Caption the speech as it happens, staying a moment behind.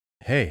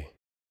Hey,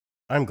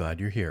 I'm glad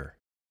you're here.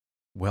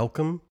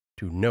 Welcome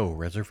to No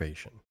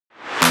Reservation.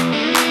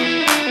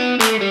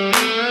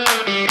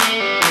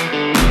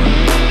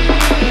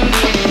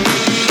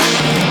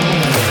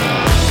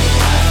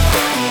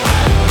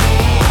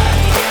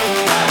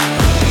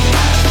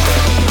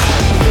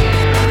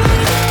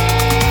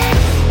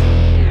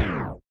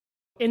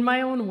 In my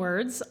own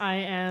words, I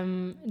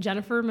am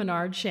Jennifer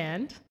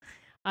Ménard-Shand.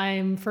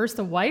 I'm first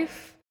a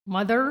wife,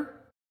 mother,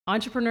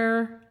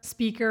 entrepreneur,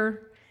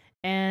 speaker,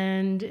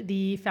 and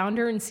the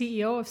founder and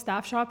CEO of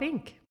Staff Shop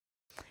Inc.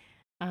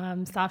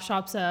 Staff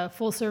Shop's a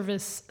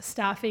full-service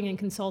staffing and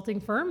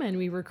consulting firm, and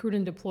we recruit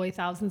and deploy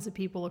thousands of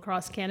people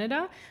across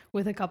Canada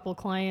with a couple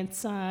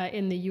clients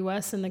in the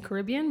US and the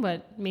Caribbean,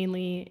 but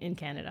mainly in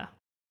Canada.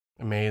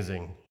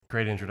 Amazing.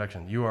 Great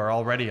introduction. You are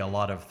already a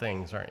lot of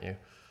things, aren't you?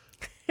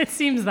 It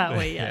seems that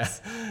way,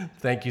 yes. Yeah.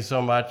 Thank you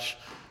so much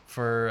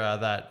for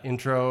that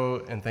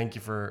intro, and thank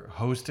you for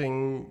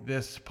hosting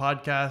this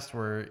podcast.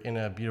 We're in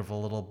a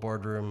beautiful little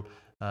boardroom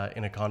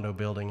in a condo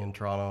building in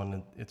Toronto,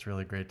 and it's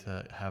really great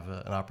to have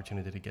an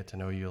opportunity to get to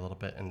know you a little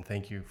bit, and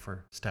thank you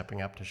for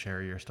stepping up to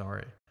share your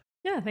story.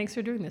 Yeah, thanks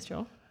for doing this,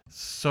 Joel.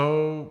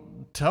 So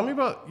tell me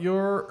about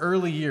your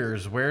early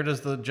years. Where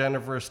does the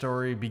Jennifer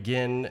story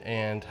begin,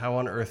 and how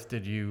on earth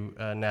did you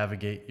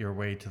navigate your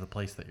way to the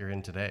place that you're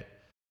in today?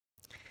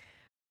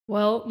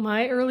 Well,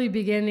 my early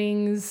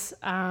beginnings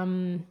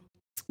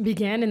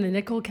began in the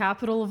nickel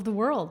capital of the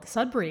world,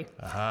 Sudbury,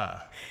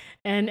 Aha.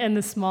 and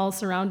the small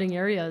surrounding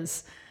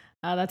areas.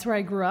 That's where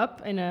I grew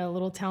up, in a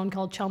little town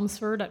called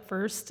Chelmsford at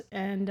first,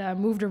 and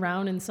moved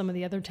around in some of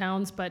the other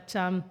towns. But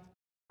childhood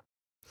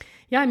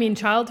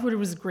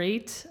was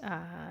great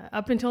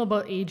up until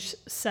about age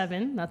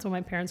 7. That's when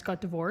my parents got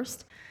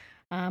divorced.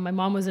 My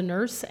mom was a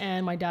nurse,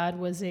 and my dad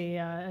was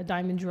a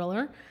diamond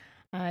driller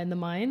in the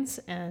mines,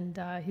 and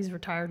he's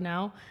retired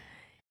now.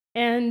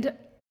 And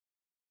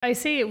I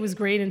say it was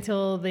great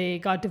until they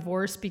got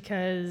divorced,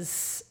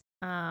 because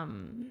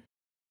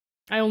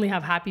I only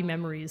have happy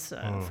memories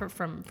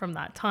from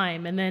that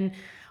time. And then,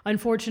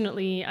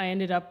 unfortunately, I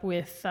ended up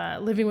with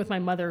living with my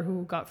mother,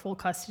 who got full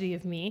custody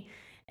of me,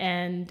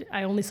 and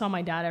I only saw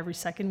my dad every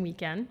second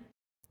weekend.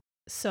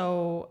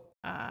 So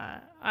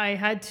I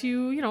had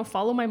to,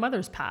 follow my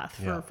mother's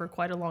path for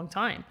quite a long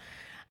time.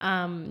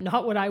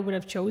 Not what I would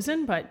have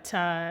chosen, but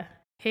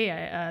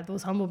hey,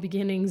 those humble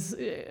beginnings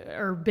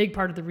are a big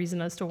part of the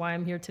reason as to why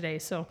I'm here today.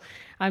 So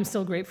I'm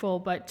still grateful.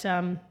 But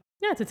to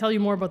tell you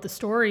more about the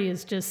story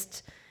is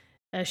just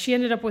she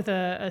ended up with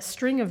a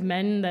string of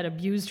men that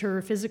abused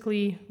her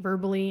physically,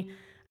 verbally.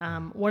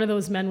 One of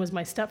those men was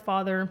my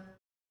stepfather,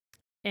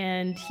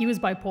 and he was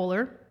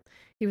bipolar.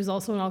 He was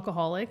also an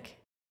alcoholic,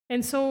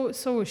 and so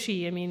was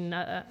she. I mean,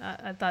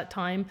 at that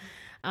time,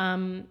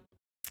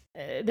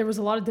 there was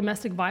a lot of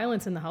domestic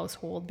violence in the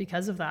household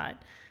because of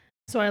that.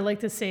 So I don't like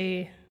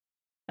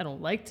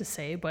to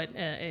say, but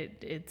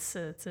it's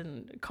a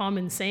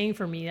common saying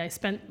for me. I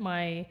spent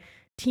my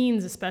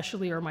teens,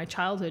 especially, or my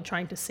childhood,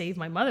 trying to save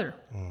my mother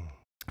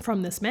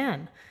from this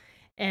man.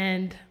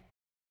 And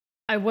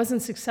I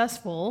wasn't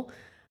successful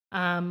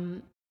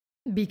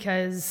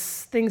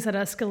because things had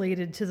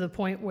escalated to the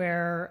point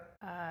where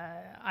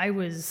I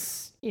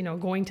was,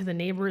 going to the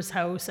neighbor's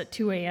house at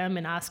 2 a.m.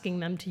 and asking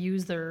them to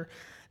use their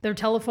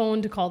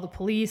telephone to call the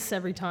police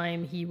every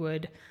time he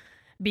would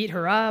beat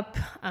her up.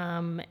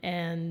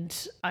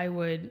 And I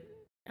would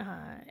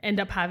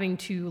end up having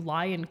to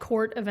lie in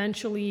court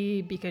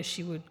eventually because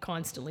she would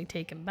constantly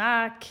take him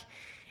back.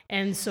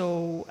 And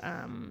so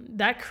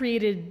that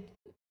created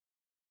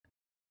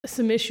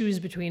some issues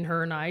between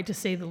her and I, to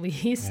say the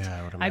least.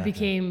 Yeah, I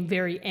became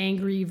very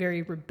angry,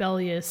 very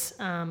rebellious,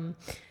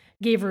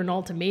 gave her an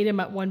ultimatum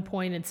at one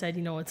point and said,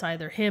 it's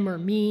either him or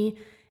me.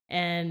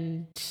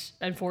 And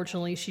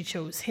unfortunately, she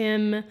chose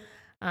him.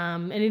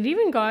 And it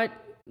even got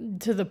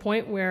to the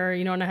point where,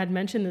 and I had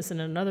mentioned this in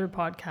another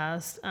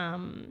podcast,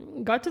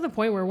 got to the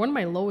point where one of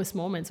my lowest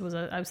moments was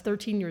I was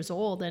 13 years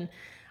old, and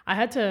I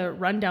had to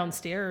run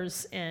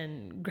downstairs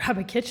and grab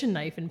a kitchen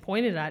knife and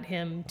point it at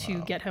him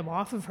to get him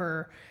off of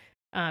her,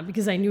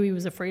 because I knew he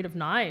was afraid of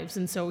knives.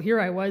 And so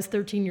here I was,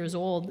 13 years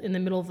old, in the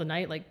middle of the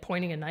night, like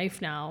pointing a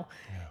knife now.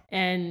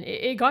 And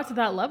it got to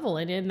that level,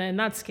 and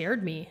that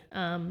scared me.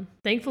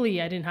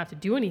 Thankfully, I didn't have to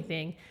do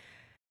anything.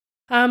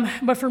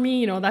 But for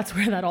me, that's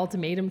where that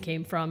ultimatum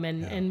came from.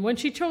 And when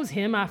she chose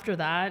him after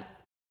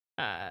that,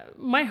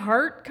 my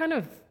heart kind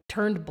of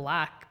turned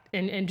black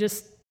and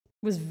just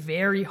was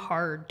very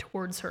hard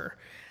towards her.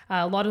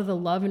 A lot of the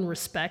love and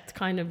respect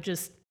kind of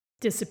just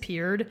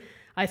disappeared.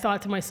 I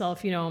thought to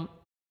myself,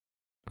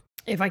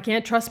 if I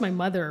can't trust my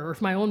mother, or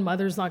if my own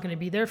mother's not going to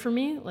be there for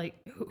me, like,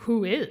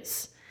 who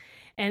is?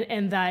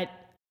 And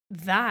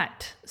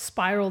that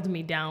spiraled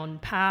me down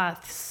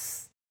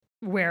paths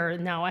where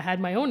now I had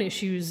my own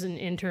issues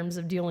in terms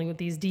of dealing with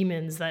these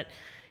demons that,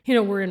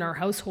 were in our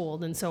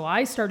household. And so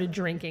I started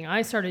drinking.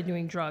 I started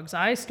doing drugs.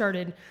 I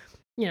started,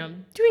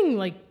 doing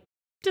like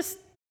just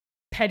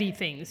petty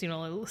things, a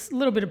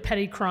little bit of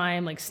petty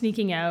crime, like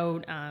sneaking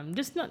out,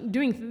 just not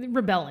doing,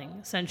 rebelling,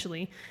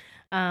 essentially.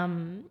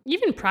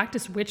 Even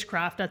practiced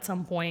witchcraft at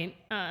some point,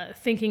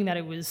 thinking that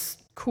it was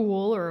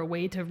cool or a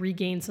way to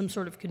regain some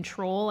sort of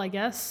control, I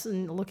guess.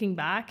 And looking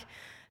back,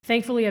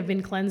 thankfully, I've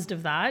been cleansed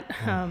of that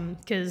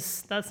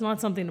because that's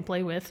not something to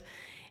play with.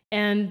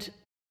 And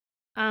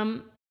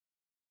I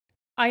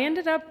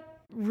ended up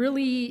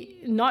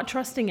really not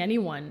trusting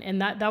anyone.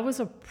 And that was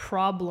a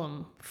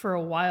problem for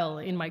a while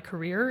in my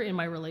career, in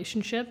my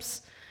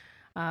relationships.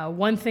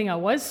 One thing I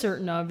was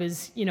certain of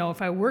is,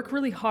 if I work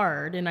really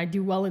hard and I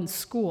do well in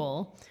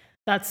school,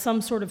 that's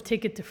some sort of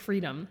ticket to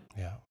freedom.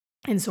 Yeah.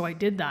 And so I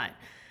did that.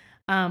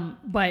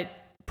 But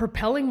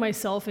propelling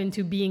myself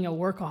into being a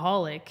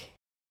workaholic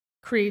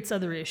creates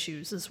other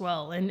issues as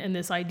well. And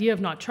this idea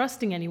of not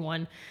trusting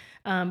anyone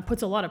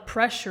puts a lot of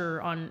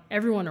pressure on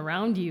everyone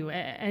around you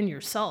and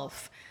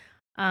yourself.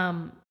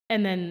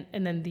 And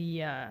then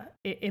the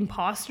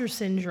imposter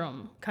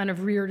syndrome kind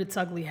of reared its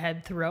ugly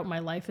head throughout my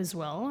life as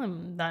well.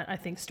 And that, I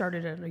think,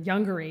 started at a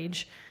younger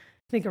age.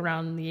 I think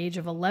around the age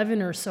of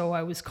 11 or so,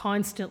 I was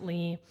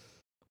constantly,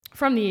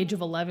 from the age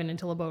of 11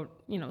 until about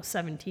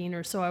 17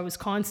 or so, I was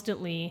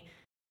constantly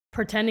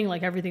pretending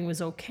like everything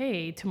was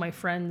okay to my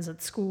friends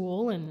at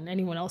school and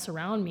anyone else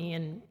around me.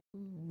 And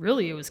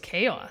really, it was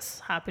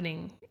chaos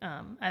happening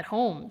at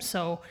home.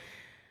 So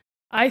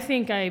I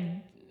think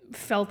I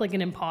felt like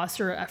an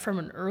imposter from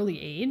an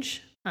early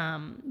age,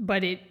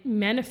 but it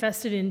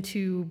manifested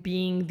into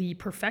being the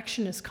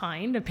perfectionist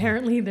kind.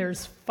 Apparently,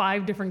 there's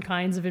 5 different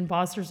kinds of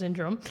imposter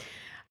syndrome.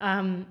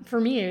 For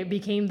me, it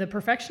became the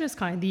perfectionist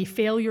kind. The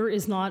failure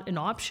is not an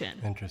option.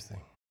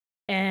 Interesting.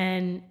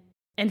 And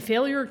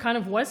failure kind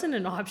of wasn't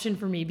an option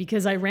for me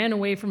because I ran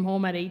away from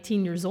home at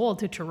 18 years old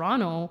to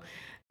Toronto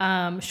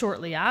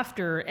shortly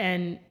after.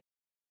 And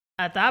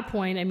at that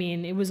point,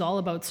 it was all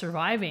about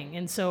surviving.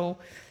 And so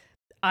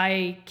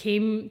I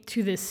came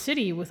to this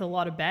city with a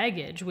lot of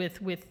baggage,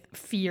 with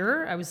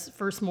fear. I was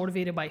first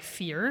motivated by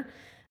fear.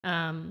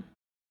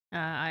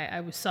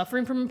 I was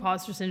suffering from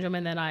imposter syndrome,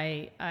 and then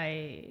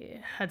I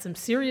had some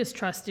serious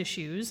trust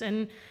issues,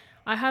 and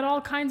I had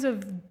all kinds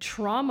of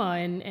trauma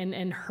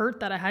and hurt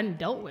that I hadn't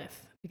dealt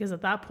with, because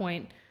at that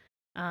point,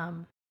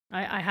 I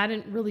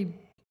hadn't really,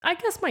 I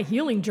guess my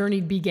healing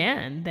journey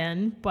began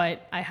then,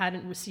 but I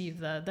hadn't received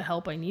the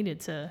help I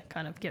needed to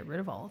kind of get rid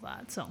of all of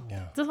that. So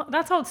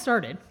that's how it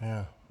started.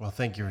 Yeah. Well,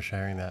 thank you for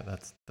sharing that.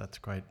 That's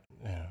quite,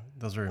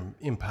 those are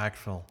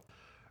impactful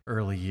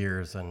early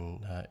years, and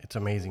it's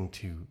amazing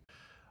to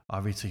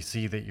obviously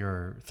see that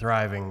you're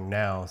thriving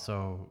now.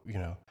 So,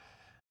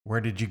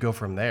 where did you go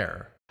from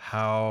there?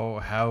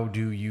 How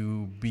do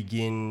you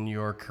begin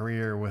your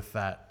career with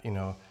that,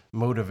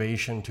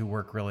 motivation to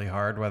work really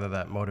hard, whether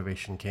that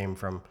motivation came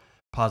from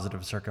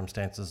positive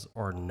circumstances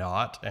or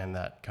not, and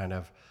that kind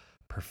of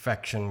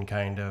perfection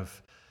kind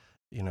of,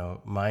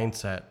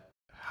 mindset?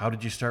 How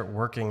did you start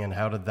working, and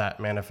how did that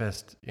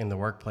manifest in the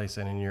workplace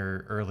and in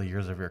your early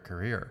years of your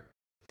career?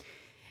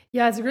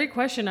 Yeah, it's a great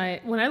question.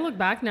 When I look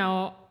back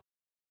now,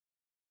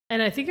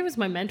 and I think it was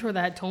my mentor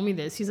that had told me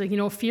this, he's like,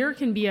 fear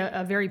can be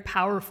a very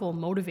powerful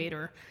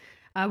motivator.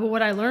 But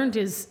what I learned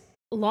is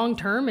long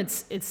term,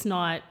 it's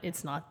not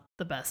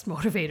the best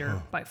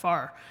motivator by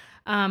far.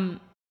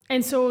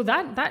 And so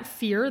that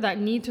fear, that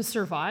need to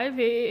survive,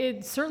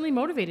 it certainly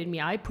motivated me.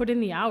 I put in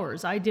the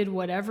hours. I did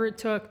whatever it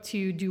took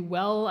to do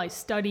well. I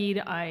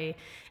studied.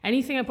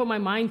 Anything I put my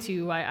mind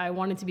to, I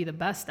wanted to be the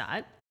best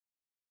at.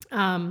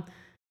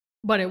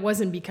 But it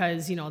wasn't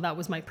because, that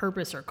was my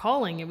purpose or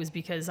calling. It was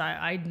because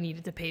I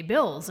needed to pay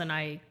bills, and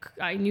I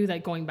knew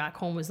that going back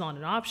home was not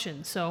an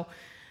option. So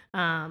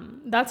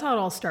that's how it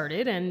all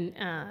started.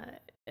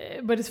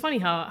 But it's funny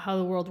how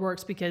the world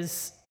works,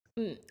 because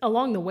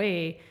along the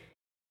way,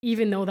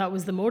 even though that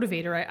was the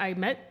motivator, I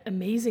met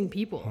amazing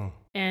people.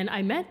 And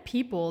I met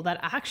people that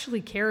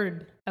actually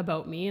cared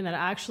about me, and that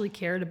actually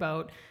cared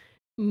about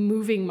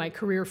moving my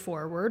career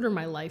forward or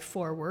my life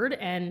forward.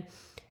 And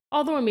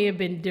although it may have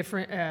been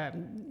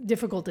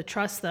difficult to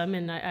trust them,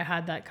 and I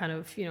had that kind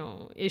of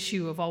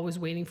issue of always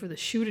waiting for the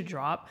shoe to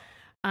drop,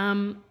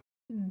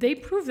 they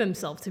proved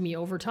themselves to me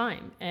over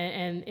time.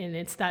 And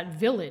it's that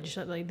village,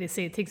 like they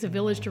say, it takes a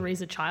village to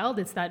raise a child.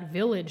 It's that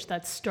village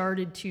that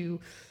started to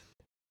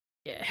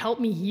help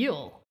me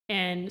heal.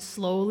 And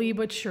slowly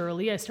but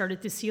surely, I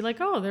started to see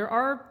there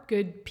are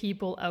good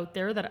people out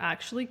there that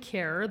actually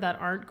care, that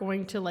aren't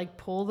going to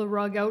pull the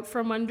rug out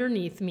from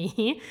underneath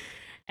me.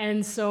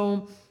 And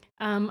so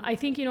I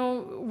think,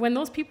 when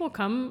those people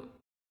come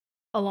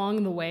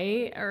along the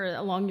way or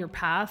along your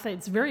path,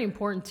 it's very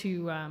important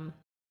to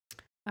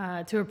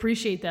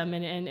appreciate them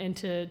and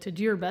to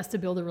do your best to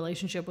build a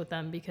relationship with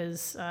them,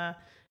 because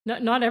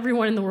not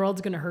everyone in the world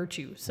is going to hurt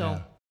you.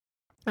 So,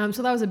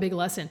 so that was a big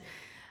lesson.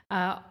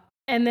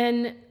 And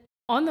then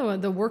on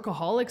the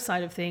workaholic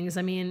side of things,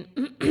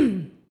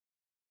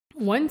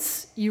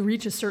 once you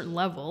reach a certain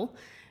level,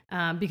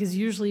 because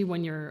usually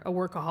when you're a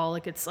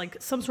workaholic, it's like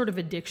some sort of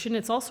addiction.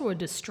 It's also a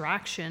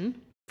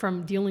distraction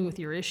from dealing with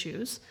your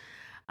issues.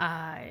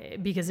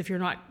 Because if you're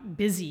not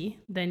busy,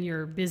 then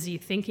you're busy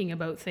thinking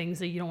about things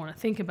that you don't want to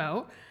think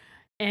about.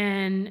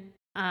 And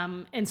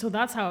And so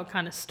that's how it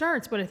kind of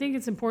starts. But I think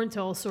it's important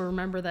to also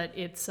remember that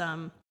it's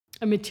a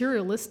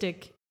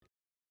materialistic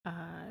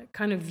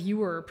kind of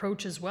view or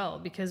approach as well,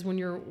 because when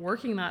you're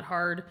working that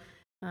hard,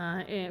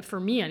 for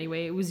me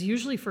anyway, it was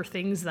usually for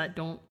things that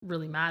don't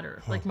really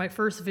matter. Like my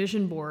first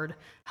vision board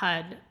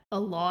had a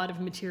lot of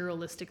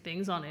materialistic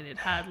things on it. It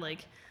had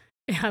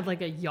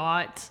like a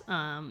yacht,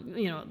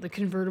 the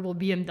convertible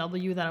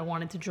BMW that I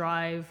wanted to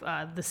drive,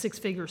 the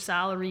 6-figure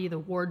salary, the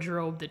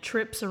wardrobe, the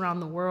trips around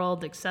the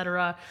world,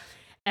 etc.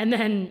 And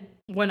then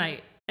when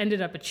I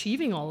ended up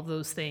achieving all of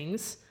those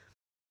things,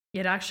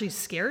 it actually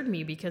scared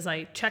me because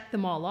I checked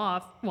them all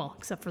off. Well,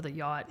 except for the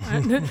yacht.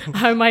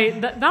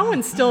 That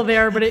one's still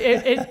there, but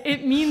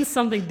it means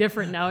something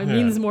different now. It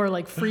means more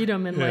like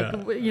freedom and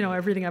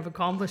everything I've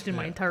accomplished in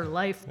my entire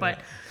life. But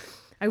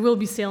I will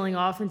be sailing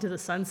off into the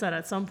sunset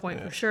at some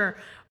point for sure.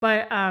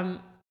 But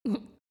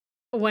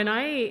when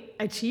I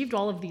achieved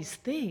all of these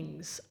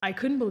things, I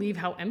couldn't believe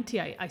how empty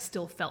I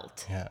still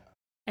felt. Yeah.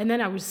 And then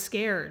I was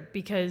scared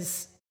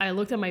because I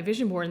looked at my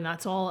vision board and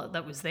that's all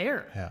that was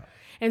there. Yeah.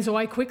 And so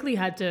I quickly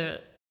had to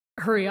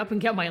hurry up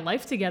and get my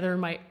life together in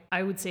my,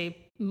 I would say,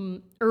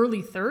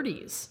 early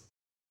 30s.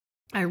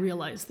 I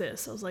realized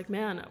this. I was like,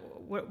 man,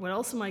 what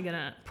else am I going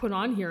to put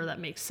on here that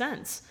makes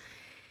sense?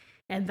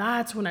 And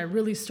that's when I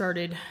really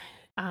started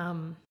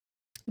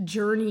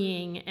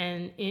journeying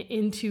and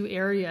into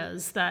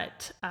areas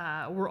that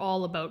were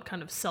all about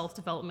kind of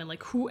self-development.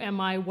 Like, who am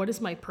I? What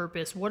is my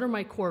purpose? What are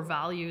my core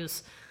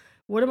values?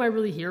 What am I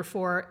really here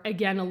for?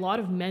 Again, a lot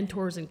of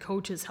mentors and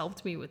coaches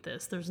helped me with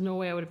this. There's no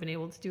way I would have been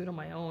able to do it on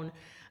my own.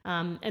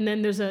 And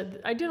then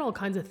I did all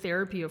kinds of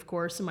therapy, of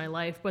course, in my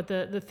life, but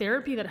the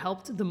therapy that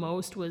helped the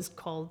most was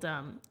called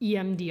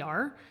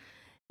EMDR.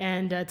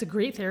 And it's a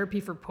great therapy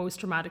for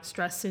post-traumatic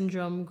stress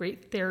syndrome,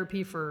 great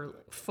therapy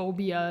for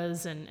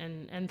phobias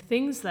and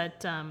things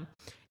that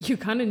you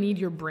kind of need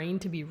your brain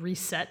to be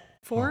reset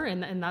for.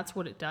 And that's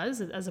what it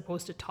does, as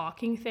opposed to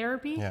talking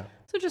therapy. Yeah.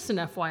 So just an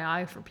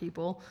FYI for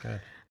people.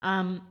 Good.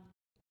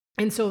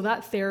 And so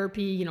that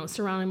therapy,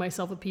 surrounding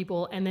myself with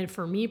people. And then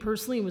for me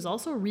personally, it was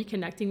also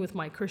reconnecting with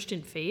my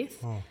Christian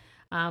faith.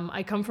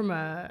 I come from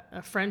a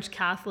French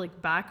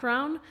Catholic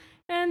background.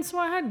 And so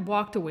I had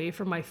walked away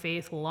from my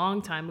faith a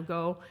long time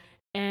ago.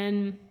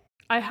 And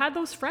I had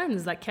those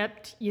friends that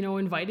kept,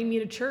 inviting me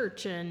to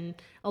church and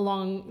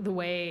along the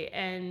way.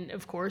 And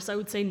of course I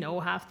would say no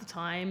half the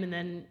time. And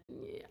then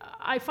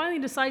I finally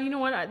decided, you know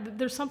what,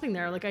 there's something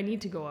there. Like, I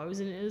need to go. I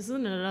was in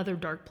another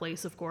dark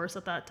place, of course,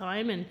 at that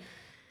time.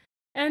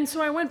 And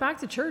so I went back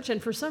to church,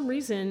 and for some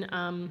reason,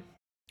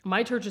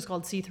 my church is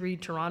called C3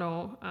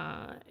 Toronto,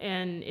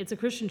 and it's a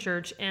Christian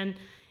church. And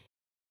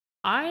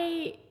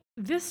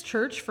this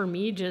church for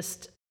me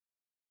just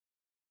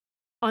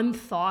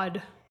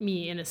unthawed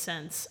me in a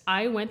sense.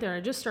 I went there and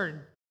I just started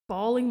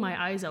bawling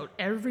my eyes out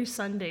every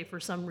Sunday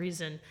for some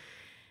reason.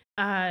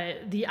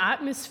 The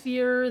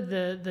atmosphere,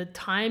 the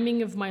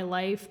timing of my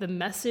life, the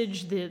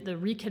message, the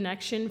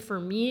reconnection, for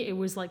me, it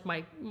was like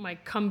my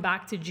come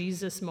back to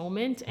Jesus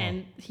moment.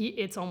 And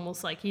it's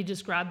almost like he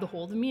just grabbed the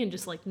hold of me and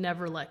just like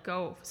never let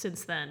go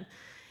since then.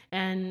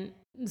 And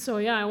so,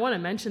 yeah, I want to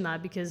mention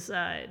that because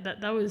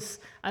that was,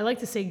 I like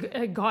to say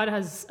God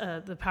has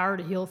the power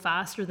to heal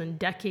faster than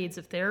decades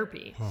of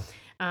therapy.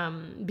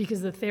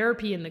 Because the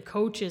therapy and the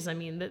coaches, I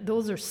mean,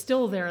 those are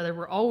still there. They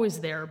were always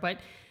there. But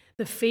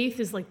the faith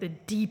is like the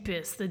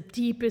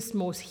deepest,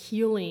 most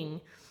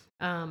healing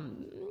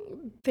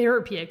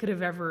therapy I could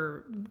have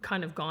ever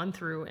kind of gone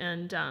through.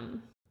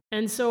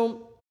 And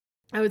so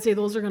I would say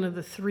those are kind of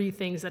the three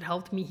things that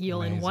helped me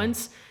heal. Amazing.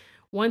 And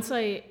once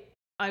I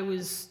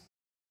was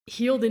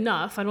healed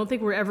enough, I don't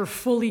think we're ever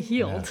fully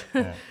healed,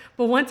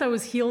 but once I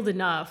was healed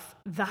enough,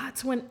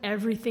 that's when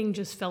everything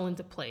just fell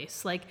into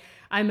place. Like,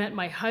 I met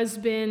my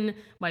husband,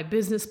 my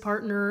business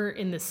partner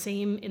in the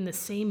same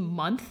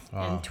month.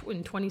 Wow.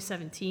 in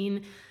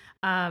 2017.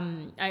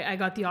 I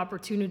got the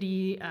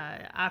opportunity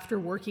after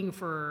working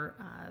for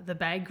the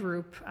Bag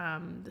Group,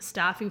 the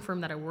staffing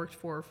firm that I worked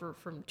for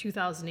from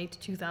 2008 to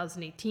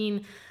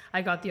 2018.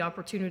 I got the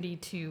opportunity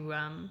to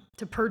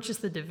purchase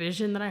the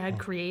division that I had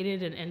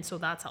created, and so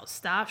that's how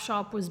Staff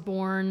Shop was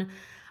born.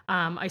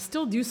 I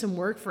still do some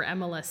work for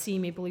MLSC,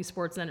 Maple Leaf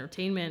Sports and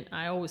Entertainment.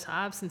 I always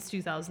have since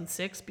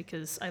 2006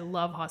 because I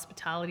love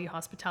hospitality.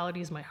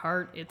 Hospitality is my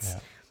heart.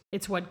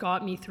 It's what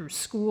got me through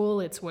school.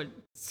 It's what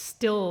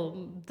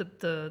still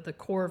the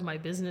core of my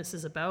business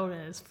is about,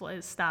 is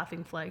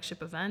staffing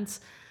flagship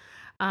events.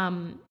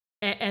 And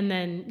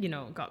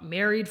then, got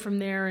married from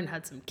there and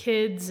had some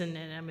kids, and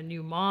I'm a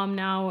new mom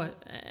now.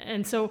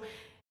 And so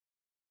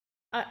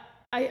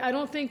I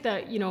don't think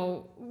that,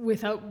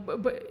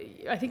 but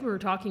I think we were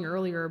talking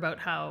earlier about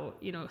how,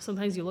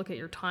 sometimes you look at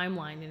your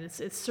timeline and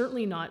it's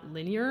certainly not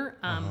linear.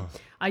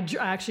 I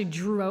actually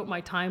drew out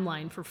my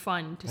timeline for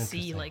fun to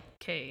see, like,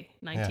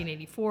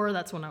 1984,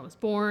 that's when I was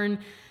born,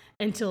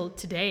 until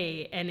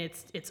today. And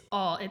it's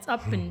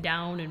up and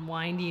down and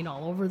winding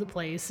all over the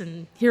place.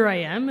 And here I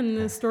am, and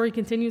the story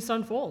continues to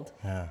unfold.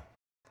 Yeah.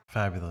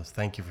 Fabulous.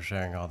 Thank you for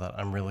sharing all that.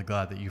 I'm really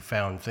glad that you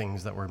found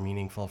things that were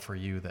meaningful for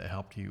you that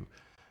helped you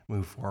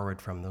move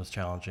forward from those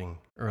challenging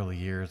early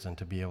years and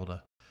to be able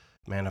to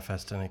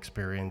manifest and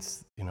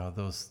experience,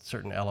 those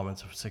certain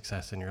elements of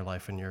success in your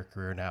life and your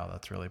career now.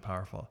 That's really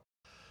powerful.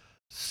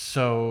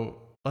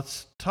 So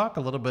let's talk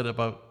a little bit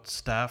about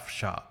Staff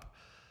Shop.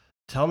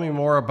 Tell me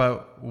more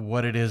about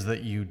what it is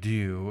that you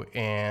do.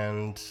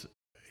 And,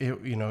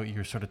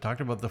 you're sort of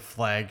talking about the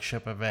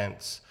flagship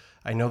events.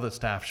 I know that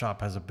Staff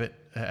Shop has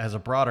a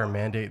broader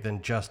mandate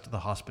than just the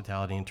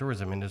hospitality and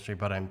tourism industry,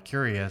 but I'm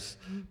curious,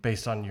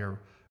 based on your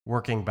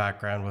working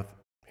background with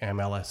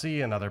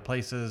MLSE and other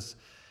places,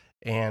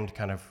 and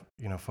kind of,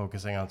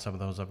 focusing on some of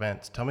those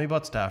events. Tell me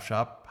about Staff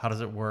Shop. How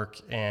does it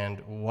work? And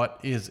what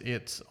is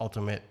its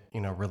ultimate,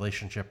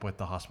 relationship with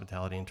the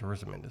hospitality and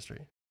tourism industry?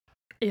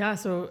 Yeah,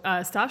 so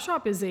Staff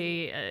Shop is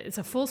it's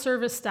a full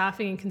service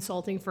staffing and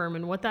consulting firm.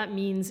 And what that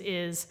means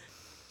is,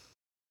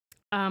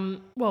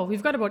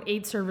 we've got about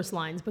 8 service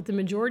lines, but the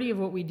majority of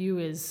what we do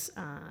is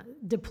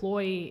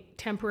deploy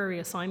temporary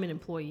assignment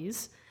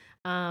employees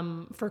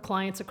for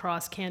clients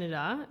across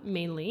Canada,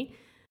 mainly.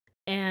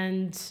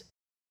 And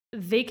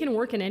they can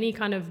work in any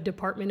kind of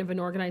department of an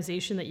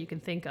organization that you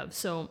can think of.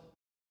 So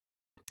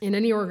in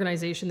any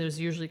organization, there's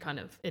usually kind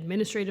of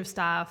administrative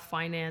staff,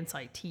 finance,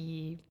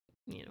 IT,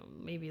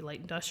 maybe light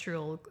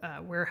industrial,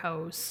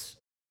 warehouse,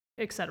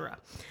 etc.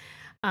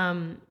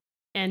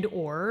 And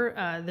or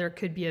there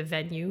could be a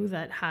venue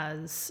that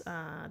has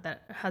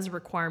a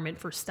requirement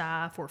for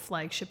staff, or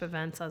flagship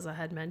events, as I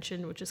had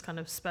mentioned, which is kind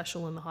of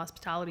special in the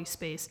hospitality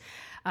space.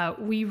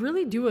 We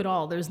really do it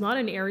all. There's not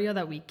an area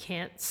that we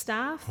can't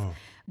staff,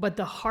 but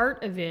the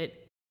heart of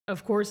it,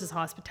 of course, is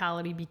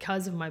hospitality,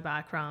 because of my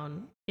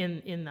background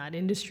in that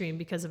industry and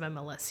because of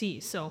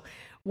MLSE. So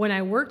when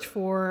I worked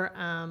for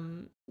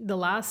the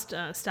last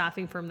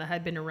staffing firm that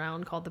had been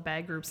around, called the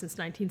Bag Group, since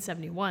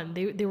 1971,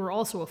 they were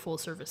also a full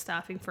service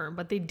staffing firm,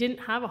 but they didn't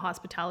have a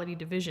hospitality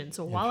division.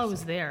 So while I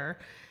was there,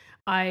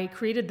 I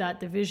created that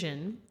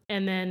division,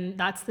 and then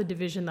that's the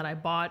division that I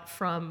bought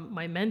from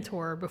my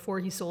mentor before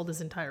he sold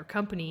his entire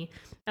company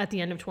at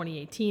the end of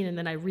 2018, and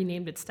then I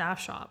renamed it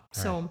Staff Shop.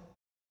 Right. So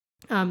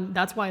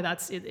that's why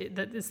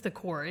it's the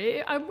core.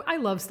 I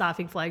love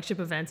staffing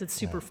flagship events. It's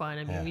super fun.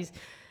 I mean,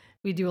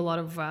 we do a lot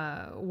of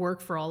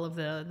work for all of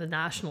the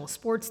national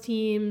sports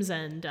teams,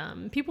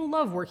 and people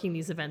love working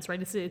these events,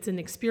 right? It's an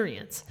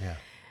experience.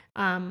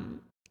 Yeah.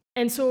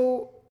 And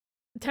so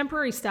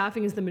temporary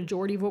staffing is the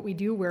majority of what we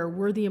do, where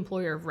we're the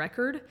employer of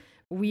record.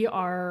 We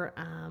are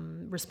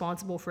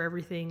responsible for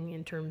everything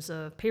in terms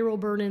of payroll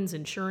burdens,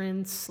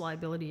 insurance,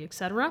 liability,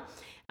 etc.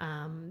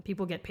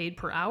 People get paid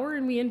per hour,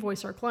 and we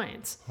invoice our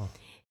clients.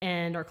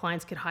 And our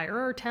clients could hire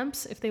our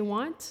temps if they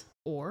want,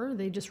 or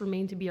they just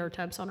remain to be our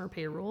temps on our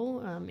payroll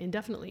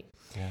indefinitely.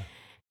 Yeah.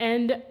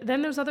 And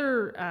then there's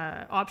other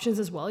options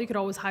as well. You could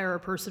always hire a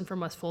person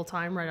from us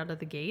full-time right out of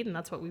the gate, and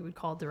that's what we would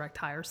call direct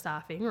hire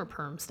staffing or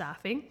perm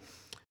staffing.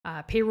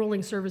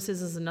 Payrolling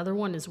services is another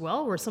one as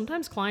well, where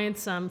sometimes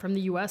clients from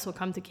the US will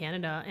come to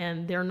Canada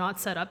and they're not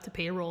set up to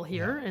payroll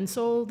here. Yeah. And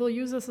so they'll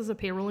use us as a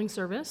payrolling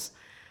service.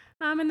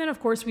 And then, of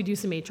course, we do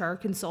some HR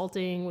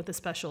consulting with a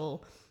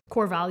special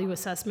core value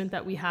assessment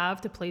that we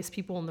have to place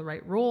people in the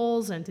right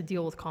roles and to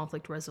deal with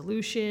conflict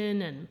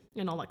resolution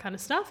and all that kind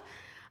of stuff.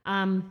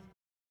 And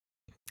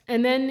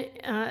then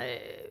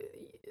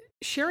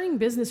sharing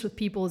business with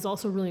people is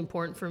also really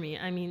important for me.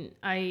 I mean,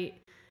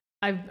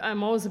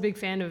 I'm always a big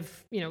fan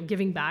of,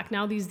 giving back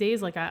now these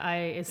days. Like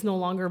it's no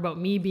longer about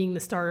me being the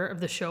star of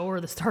the show or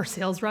the star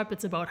sales rep.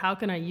 It's about how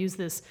can I use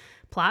this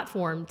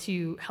platform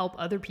to help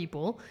other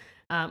people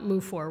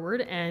move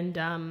forward, and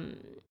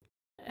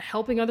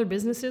helping other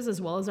businesses as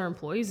well as our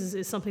employees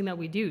is something that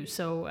we do.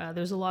 So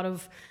there's a lot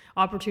of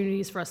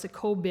opportunities for us to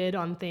co-bid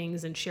on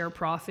things and share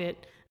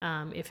profit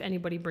if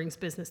anybody brings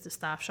business to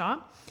Staff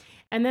Shop.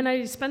 And then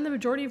I spend the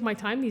majority of my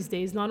time these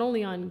days not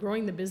only on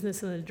growing the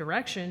business and the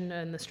direction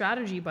and the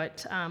strategy,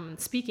 but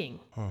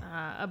speaking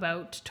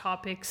about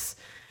topics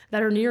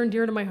that are near and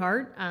dear to my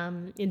heart.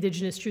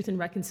 Indigenous truth and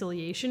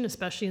reconciliation,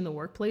 especially in the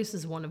workplace,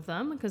 is one of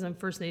them, because I'm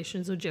First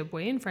Nations,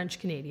 Ojibwe, and French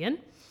Canadian.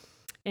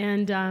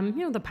 And,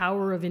 the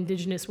power of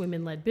Indigenous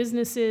women-led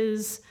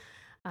businesses,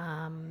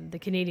 the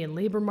Canadian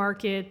labor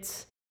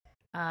market.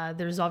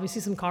 There's obviously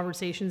some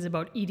conversations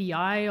about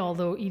EDI,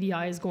 although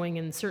EDI is going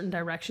in certain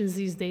directions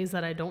these days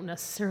that I don't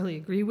necessarily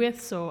agree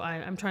with. So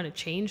I'm trying to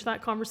change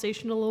that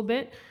conversation a little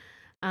bit.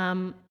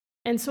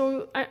 And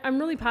so I'm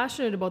really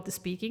passionate about the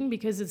speaking,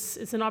 because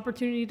it's an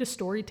opportunity to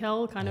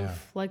storytell, kind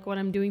of like what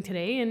I'm doing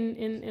today.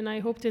 And I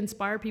hope to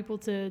inspire people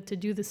to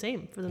do the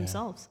same for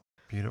themselves.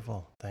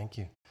 Beautiful. Thank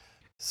you.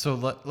 So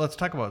let's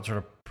talk about sort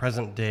of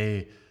present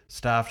day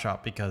Staff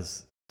Shop,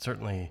 because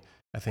certainly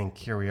I think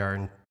here we are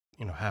in,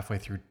 halfway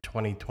through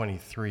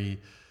 2023,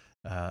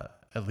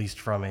 at least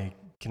from a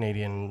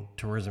Canadian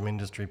tourism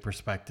industry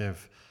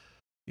perspective,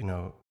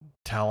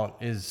 talent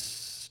is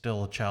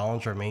still a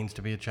challenge, remains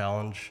to be a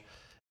challenge.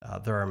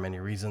 There are many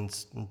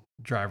reasons,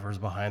 drivers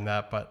behind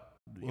that, but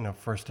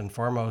first and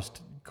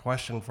foremost,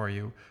 question for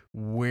you: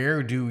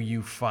 where do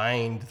you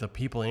find the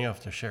people? And you don't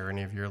have to share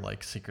any of your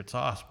secret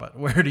sauce, but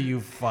where do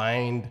you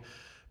find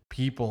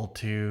people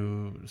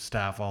to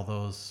staff all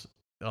those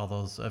all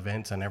those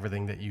events and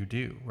everything that you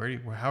do?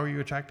 How are you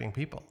attracting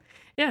people?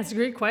 Yeah, it's a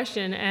great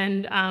question.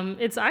 And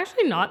it's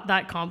actually not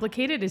that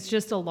complicated. It's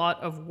just a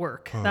lot of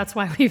work. That's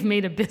why we've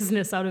made a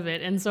business out of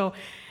it. And so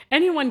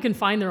anyone can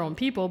find their own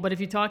people. But if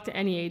you talk to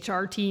any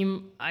HR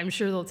team, I'm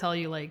sure they'll tell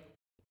you, like,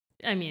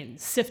 I mean,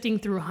 sifting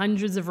through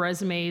hundreds of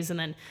resumes and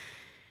then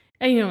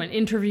and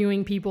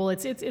interviewing people,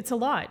 it's a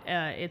lot.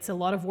 It's a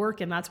lot of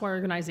work, and that's why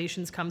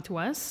organizations come to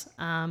us.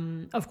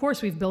 Of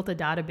course, we've built a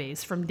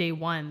database from day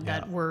one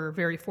that we're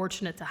very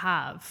fortunate to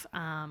have,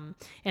 and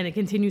it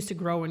continues to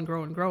grow and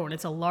grow and grow. And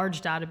it's a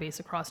large database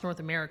across North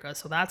America,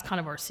 so that's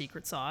kind of our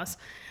secret sauce.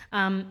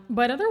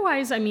 But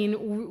otherwise, I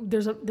mean,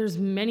 there's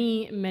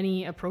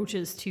many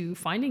approaches to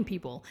finding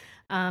people,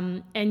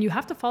 and you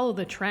have to follow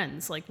the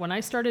trends. Like when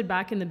I started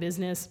back in the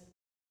business,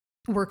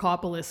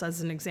 Workopolis,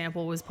 as an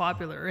example, was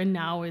popular, and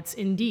now it's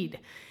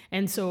Indeed.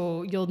 And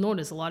so you'll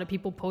notice a lot of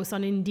people post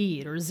on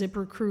Indeed or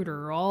ZipRecruiter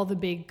or all the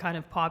big kind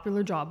of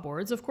popular job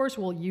boards. Of course,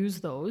 we'll use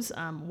those.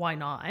 Why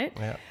not?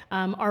 Yeah.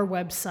 Our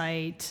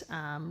website,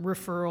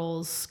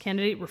 referrals,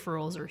 candidate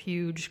referrals are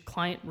huge,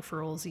 client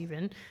referrals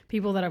even.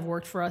 People that have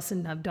worked for us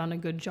and have done a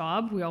good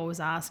job, we always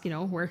ask,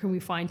 where can we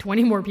find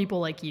 20 more people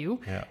like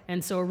you? Yeah.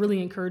 And so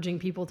really encouraging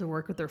people to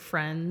work with their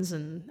friends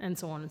and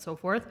so on and so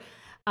forth.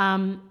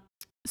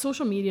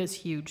 Social media is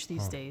huge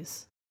these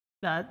days.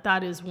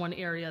 That is one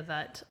area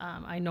that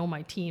I know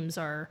my teams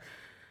are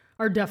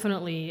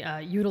definitely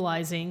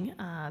utilizing.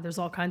 There's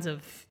all kinds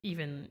of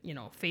even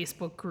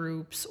Facebook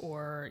groups,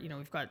 or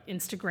we've got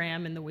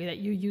Instagram and the way that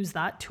you use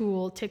that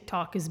tool.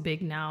 TikTok is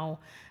big now.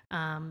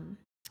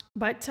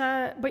 But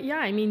yeah,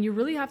 I mean, you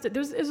really have to.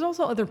 There's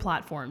also other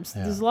platforms.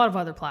 Yeah. There's a lot of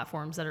other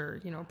platforms that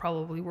are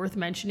probably worth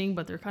mentioning,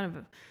 but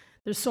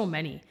there's so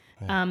many.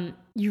 Yeah.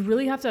 You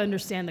really have to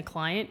understand the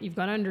client. You've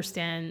got to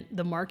understand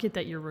the market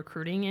that you're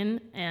recruiting in,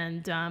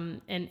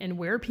 and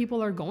where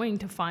people are going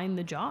to find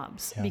the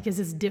jobs, because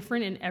it's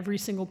different in every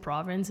single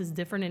province. It's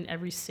different in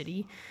every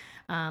city.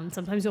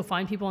 Sometimes you'll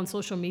find people on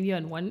social media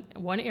in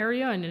one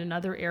area, and in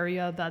another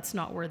area, that's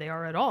not where they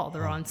are at all.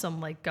 They're on some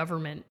like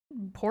government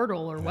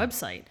portal or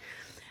website.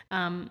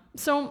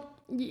 So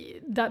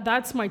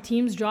that's my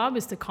team's job,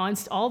 is to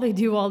all they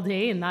do all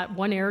day in that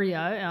one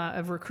area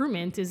of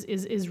recruitment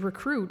is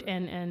recruit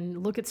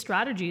and look at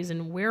strategies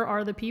and where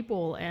are the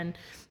people, and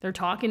they're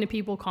talking to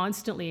people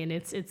constantly, and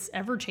it's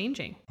ever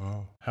changing.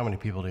 Well, how many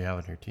people do you have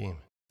on your team?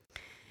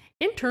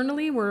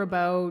 Internally, we're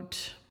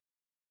about,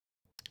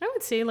 I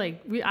would say,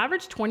 like, we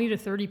average 20 to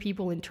 30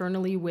 people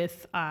internally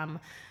with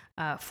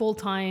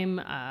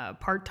full-time,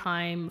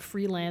 part-time,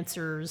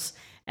 freelancers.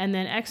 And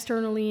then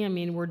externally, I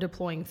mean, we're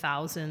deploying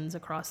thousands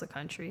across the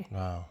country.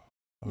 Wow.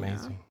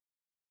 Amazing.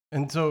 Yeah.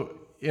 And so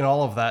in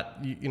all of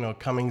that,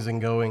 comings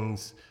and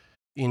goings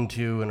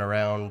into and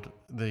around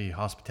the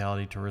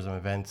hospitality, tourism,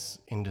 events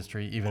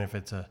industry, even if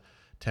it's a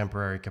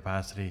temporary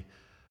capacity,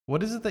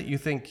 what is it that you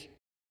think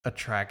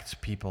attracts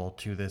people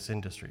to this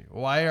industry?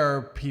 Why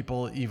are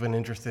people even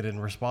interested in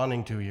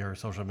responding to your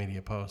social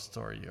media posts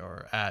or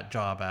your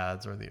job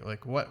ads, or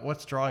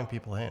what's drawing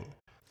people in?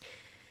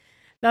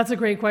 That's a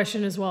great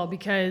question as well,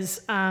 because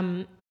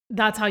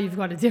that's how you've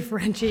got to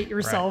differentiate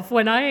yourself.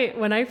 Right.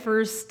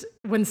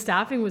 When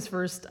staffing was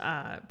first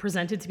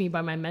presented to me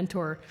by my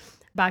mentor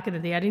back in the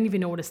day, I didn't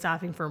even know what a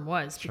staffing firm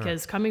was. Sure.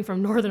 Because coming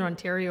from Northern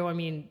Ontario, I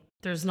mean,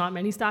 there's not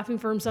many staffing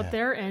firms up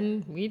there,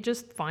 and we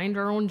just find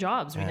our own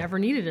jobs. We never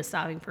needed a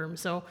staffing firm.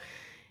 So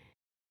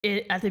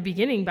at the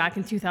beginning, back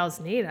in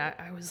 2008,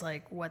 I was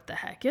like, what the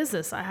heck is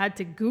this? I had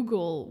to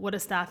Google what a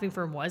staffing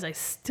firm was. I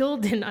still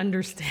didn't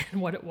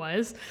understand what it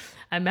was.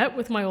 I met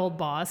with my old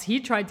boss. He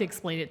tried to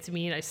explain it to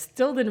me, and I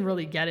still didn't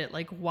really get it.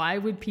 Like, why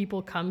would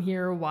people come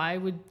here? Why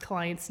would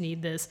clients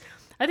need this?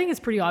 I think it's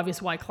pretty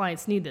obvious why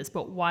clients need this,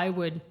 but why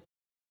would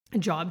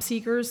job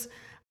seekers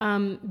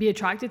be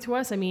attracted to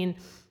us? I mean,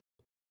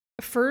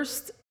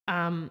 first,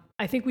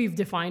 I think we've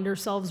defined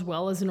ourselves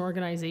well as an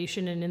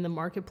organization and in the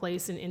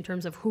marketplace in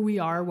terms of who we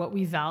are, what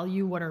we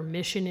value, what our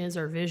mission is,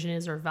 our vision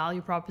is, our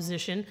value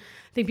proposition.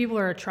 I think people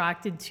are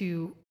attracted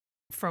to,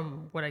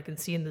 from what I can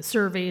see in the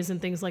surveys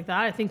and things like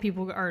that, I think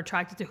people are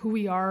attracted to who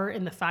we are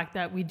and the fact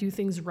that we do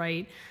things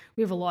right.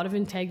 We have a lot of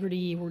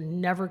integrity. We're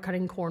never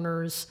cutting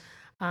corners.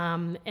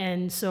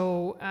 And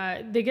so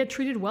they get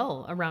treated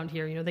well around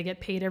here. They get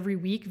paid every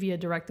week via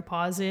direct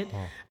deposit.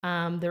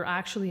 They're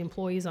actually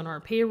employees on our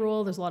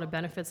payroll. There's a lot of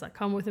benefits that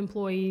come with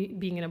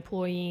being an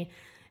employee.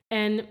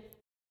 And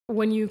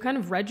when you kind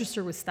of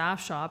register with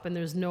Staff Shop, and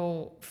there's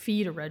no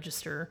fee to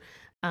register,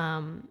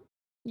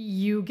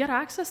 you get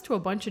access to a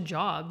bunch of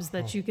jobs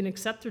that you can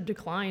accept or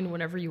decline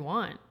whenever you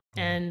want.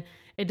 And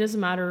it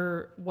doesn't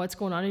matter what's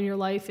going on in your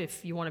life.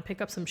 If you want to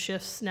pick up some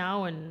shifts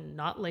now and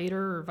not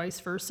later, or vice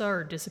versa,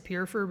 or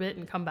disappear for a bit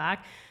and come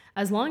back,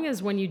 as long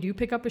as when you do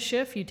pick up a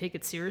shift, you take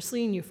it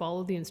seriously and you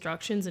follow the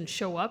instructions and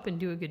show up and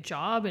do a good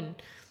job,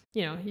 and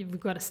you've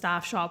got a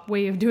Staff Shop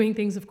way of doing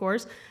things, of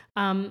course,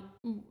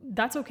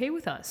 that's okay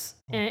with us.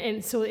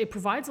 And so it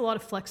provides a lot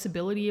of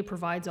flexibility. It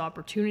provides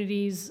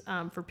opportunities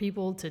for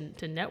people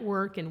to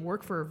network and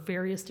work for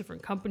various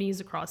different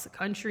companies across the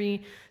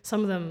country.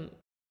 Some of them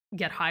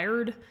get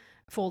hired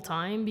full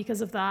time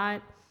because of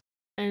that.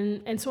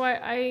 And so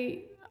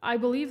I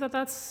believe that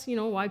that's,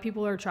 why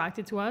people are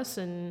attracted to us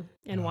and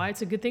why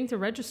it's a good thing to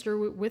register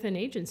with an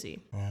agency.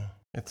 Yeah.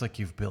 It's like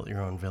you've built your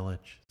own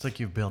village. It's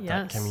like you've built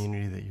that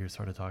community that you're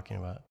sort of talking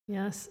about.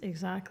 Yes,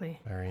 exactly.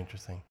 Very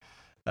interesting.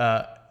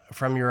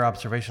 From your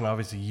observation,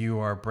 obviously you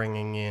are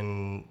bringing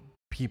in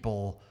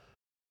people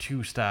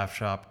to Staff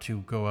Shop to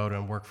go out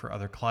and work for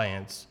other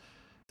clients.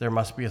 There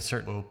must be a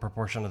certain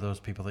proportion of those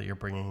people that you're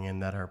bringing in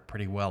that are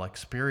pretty well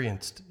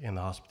experienced in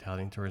the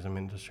hospitality and tourism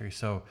industry.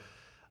 So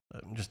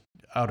just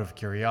out of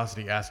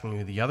curiosity, asking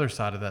you the other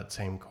side of that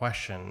same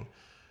question,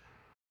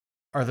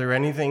 is there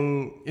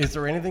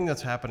anything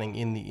that's happening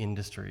in the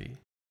industry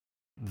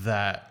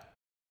that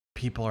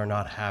people are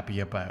not happy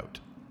about?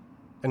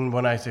 And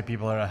when I say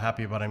people are not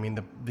happy about, I mean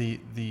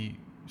the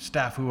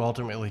staff who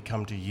ultimately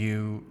come to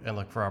you and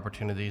look for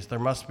opportunities. There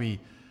must be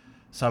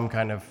some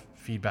kind of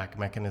feedback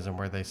mechanism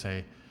where they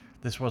say,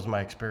 this was my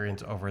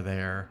experience over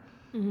there,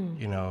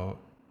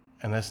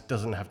 and this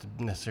doesn't have to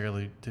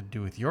necessarily to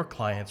do with your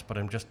clients, but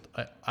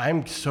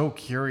I'm so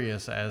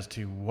curious as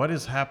to what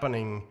is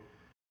happening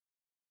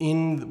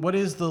what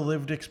is the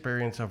lived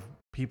experience of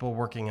people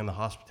working in the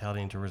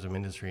hospitality and tourism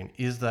industry, and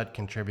is that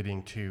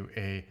contributing to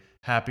a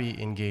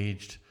happy,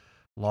 engaged,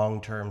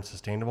 long-term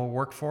sustainable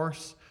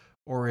workforce,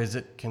 or is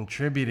it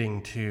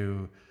contributing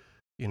to,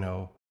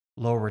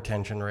 low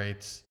retention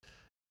rates,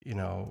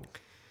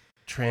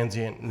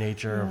 transient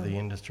nature of the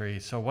industry?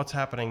 So what's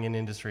happening in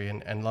industry,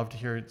 and love to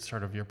hear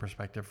sort of your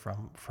perspective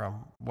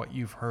from what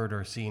you've heard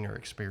or seen or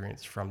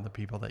experienced from the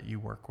people that you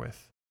work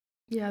with.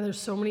 Yeah, there's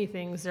so many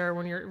things there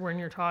when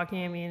you're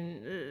talking. I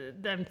mean,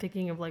 I'm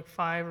thinking of like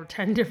 5 or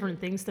 10 different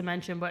things to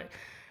mention. But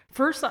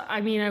first, I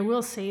mean, I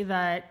will say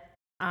that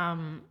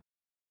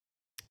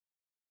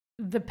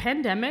the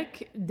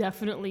pandemic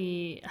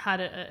definitely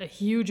had a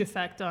huge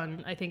effect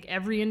on, I think,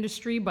 every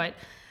industry. But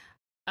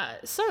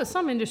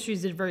some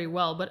industries did very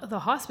well. But the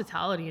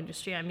hospitality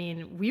industry, I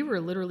mean, we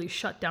were literally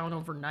shut down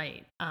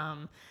overnight.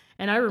 And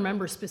I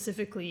remember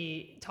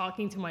specifically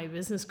talking to my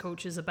business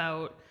coaches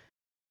about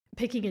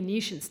picking a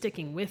niche and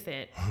sticking with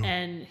it.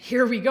 And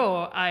here we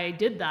go. I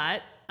did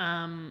that.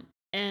 And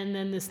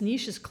then this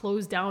niche is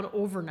closed down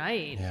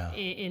overnight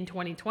in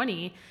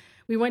 2020.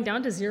 We went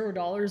down to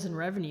 $0 in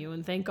revenue,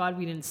 and thank God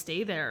we didn't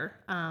stay there.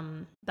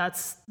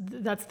 That's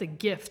the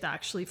gift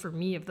actually for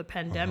me of the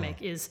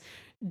pandemic is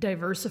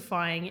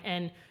diversifying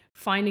and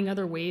finding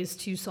other ways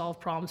to solve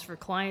problems for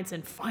clients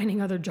and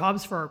finding other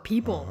jobs for our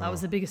people. That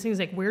was the biggest thing, is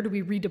like, where do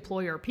we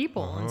redeploy our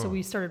people? And so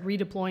we started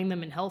redeploying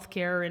them in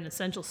healthcare and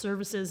essential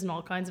services and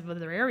all kinds of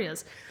other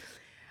areas.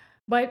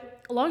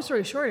 But long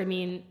story short, I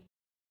mean,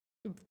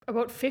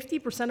 about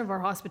 50% of our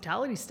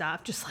hospitality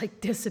staff just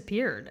like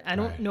disappeared. I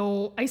don't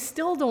know. I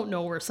still don't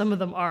know where some of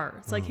them are.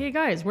 It's like, hey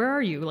guys, where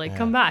are you? Like,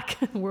 come back.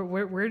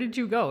 Where did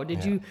you go?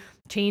 Did you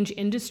change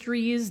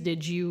industries?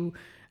 Did you,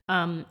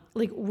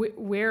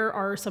 where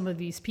are some of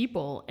these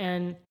people?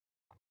 And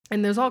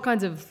there's all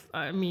kinds of,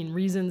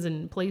 reasons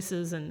and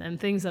places and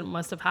things that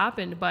must have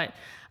happened. But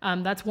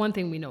that's one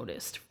thing we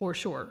noticed for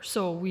sure.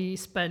 So we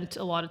spent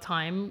a lot of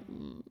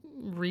time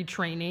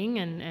retraining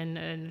and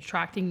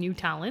attracting new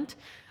talent.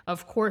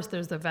 Of course,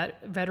 there's the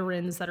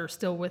veterans that are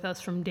still with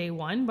us from day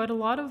one, but a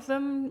lot of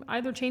them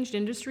either changed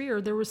industry or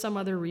there was some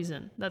other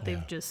reason that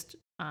they've just,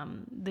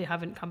 they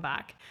haven't come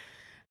back.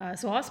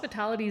 So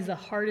hospitality is the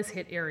hardest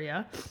hit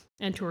area,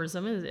 and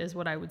tourism is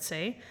what I would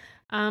say.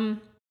 And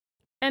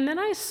then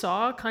I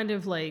saw kind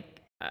of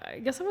like, I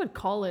guess I would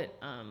call it,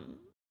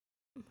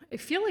 I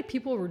feel like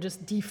people were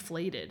just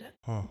deflated.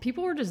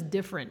 People were just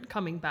different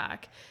coming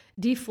back.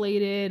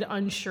 Deflated,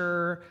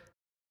 unsure,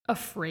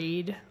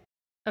 afraid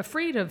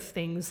of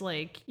things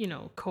like,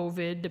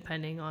 COVID,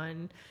 depending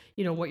on,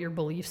 what your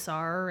beliefs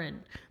are.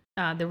 And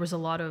there was a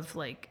lot of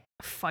like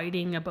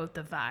fighting about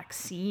the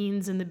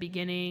vaccines in the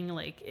beginning.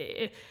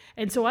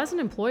 And so as an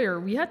employer,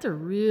 we had to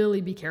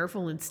really be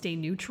careful and stay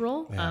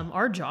neutral.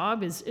 Our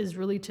job is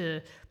really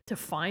to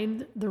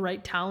find the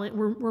right talent.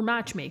 We're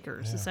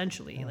matchmakers,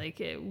 essentially.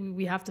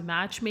 We have to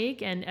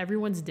matchmake, and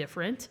everyone's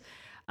different.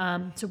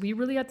 So we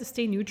really have to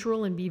stay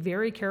neutral and be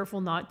very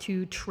careful not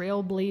to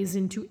trailblaze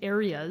into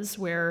areas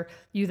where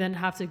you then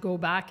have to go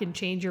back and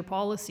change your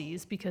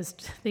policies, because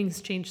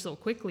things change so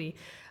quickly.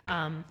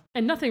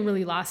 And nothing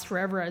really lasts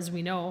forever, as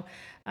we know.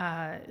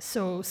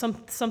 So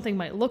something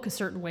might look a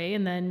certain way,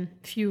 and then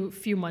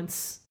few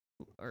months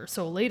or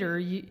so later,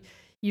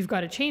 you've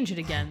got to change it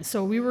again.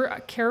 So we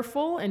were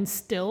careful and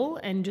still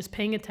and just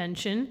paying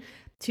attention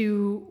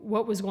to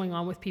what was going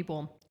on with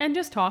people, and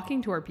just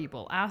talking to our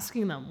people,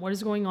 asking them, what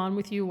is going on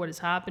with you? What is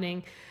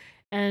happening?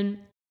 And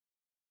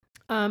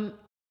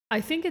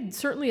I think it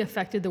certainly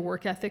affected the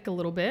work ethic a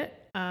little bit.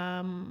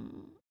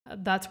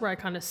 That's where I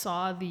kind of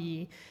saw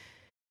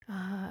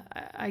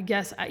I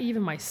guess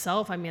even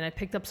myself, I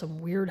picked up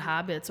some weird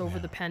habits over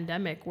the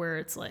pandemic where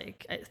it's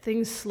like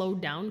things slowed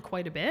down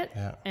quite a bit.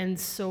 And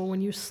so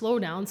when you slow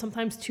down,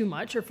 sometimes too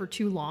much or for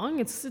too long,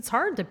 it's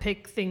hard to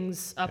pick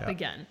things up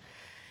again.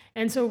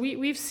 And so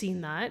we've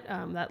seen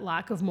that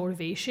lack of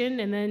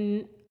motivation. And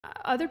then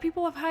other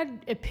people have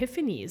had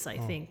epiphanies, I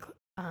think.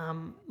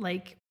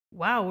 Like,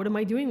 wow, what am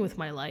I doing with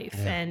my life?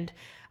 Yeah. And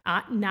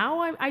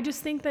now I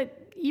just think that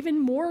even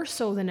more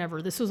so than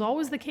ever, this was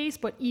always the case,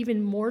 but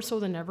even more so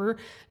than ever,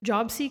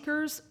 job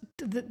seekers,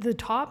 the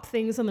top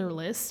things on their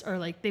lists are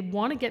like, they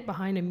want to get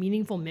behind a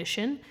meaningful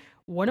mission.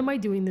 What am I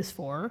doing this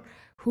for?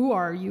 Who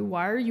are you?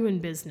 Why are you in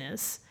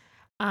business?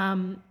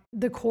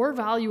 The core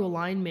value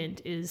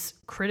alignment is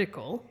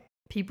critical.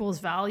 People's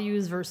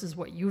values versus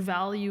what you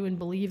value and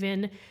believe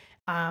in.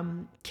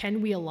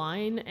 Can we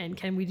align and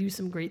can we do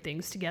some great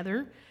things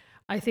together?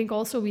 I think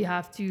also we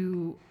have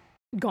to,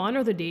 gone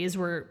are the days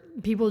where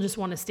people just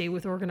want to stay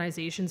with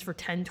organizations for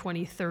 10,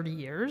 20, 30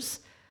 years.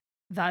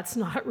 That's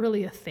not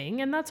really a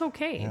thing, and that's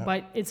okay. Yeah.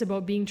 But it's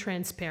about being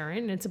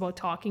transparent, and it's about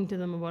talking to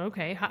them about,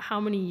 okay,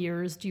 how many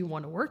years do you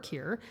want to work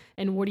here,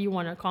 and what do you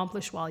want to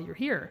accomplish while you're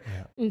here?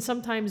 Yeah. And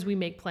sometimes we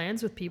make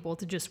plans with people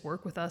to just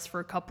work with us for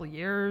a couple of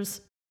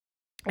years,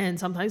 and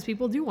sometimes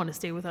people do want to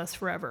stay with us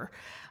forever.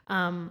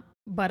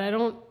 But I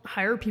don't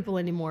hire people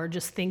anymore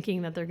just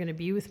thinking that they're going to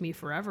be with me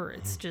forever.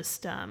 It's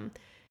just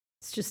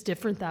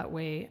different that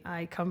way.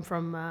 I come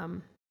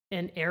from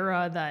an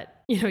era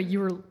that, you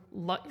were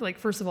like,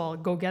 first of all,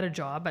 go get a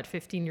job at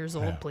 15 years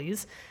old,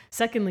 please.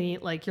 Secondly,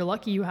 like, you're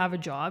lucky you have a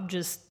job,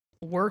 just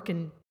work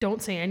and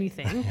don't say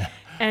anything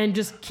and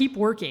just keep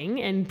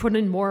working and put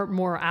in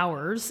more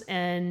hours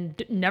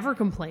and never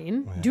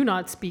complain. Do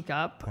not speak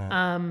up.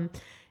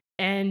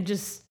 And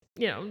just,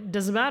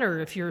 doesn't matter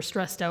if you're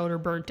stressed out or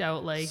burnt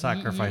out, like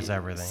sacrifice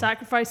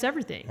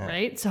everything,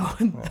 right? So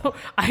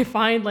I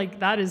find like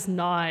that is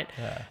not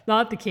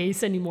the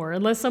case anymore,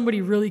 unless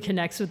somebody really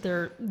connects with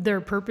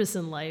their purpose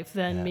in life,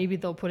 then maybe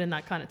they'll put in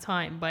that kind of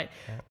time. But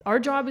our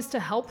job is to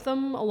help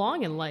them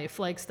along in life.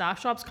 Like,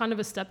 Staff Shop's kind of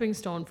a stepping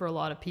stone for a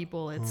lot of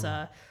people. It's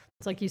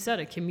like you said,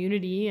 a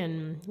community,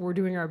 and we're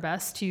doing our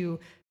best to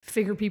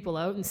figure people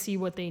out and see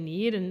what they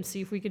need and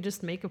see if we could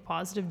just make a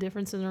positive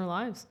difference in their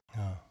lives.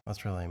 Oh,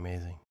 that's really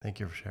amazing. Thank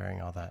you for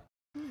sharing all that.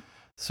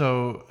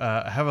 So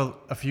I have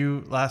a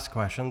few last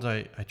questions.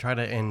 I try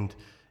to end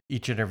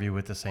each interview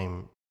with the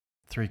same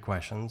 3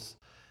 questions,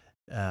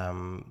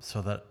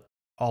 so that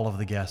all of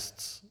the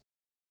guests,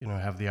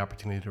 have the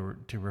opportunity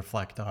to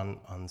reflect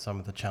on some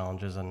of the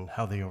challenges and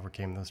how they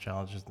overcame those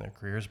challenges in their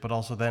careers. But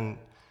also then,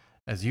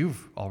 as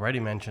you've already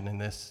mentioned in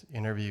this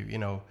interview,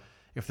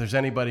 if there's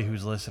anybody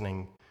who's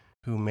listening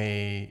who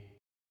may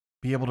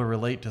be able to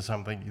relate to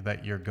something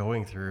that you're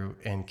going through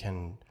and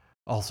can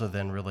also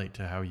then relate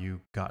to how you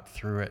got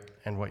through it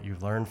and what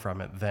you've learned from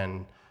it,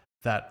 then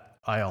that,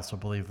 I also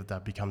believe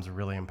that becomes a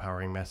really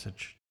empowering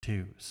message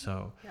too.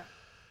 So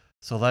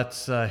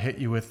let's hit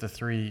you with the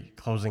 3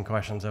 closing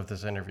questions of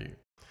this interview.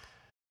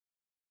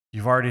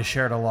 You've already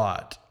shared a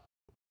lot,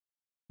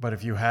 but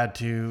if you had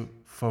to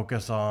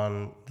focus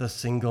on the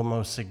single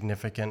most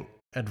significant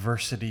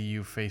adversity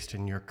you faced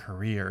in your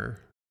career,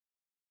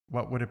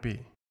 what would it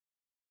be?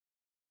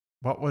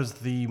 What was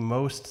the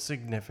most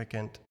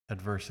significant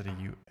adversity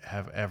you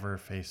have ever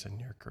faced in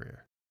your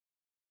career?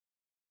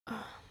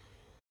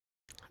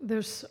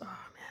 There's,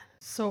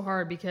 so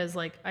hard, because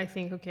like, I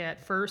think, okay,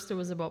 at first it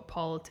was about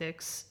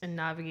politics and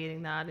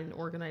navigating that in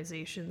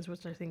organizations,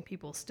 which I think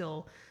people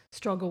still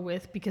struggle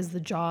with, because the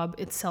job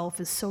itself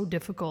is so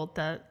difficult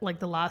that like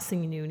the last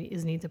thing you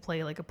need to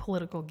play like a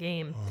political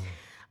game.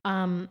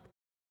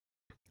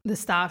 The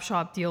Staff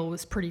Shop deal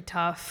was pretty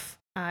tough.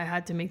 I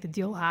had to make the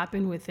deal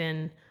happen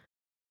within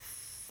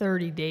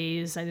 30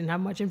 days. I didn't have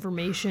much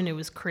information. It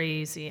was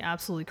crazy,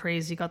 absolutely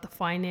crazy. Got the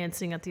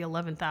financing at the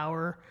 11th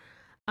hour.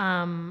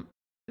 I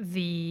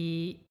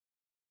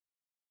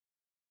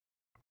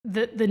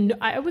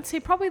would say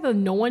probably the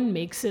no one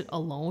makes it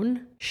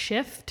alone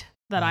shift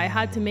that I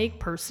had to make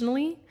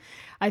personally,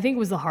 I think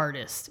was the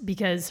hardest,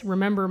 because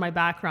remember my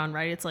background,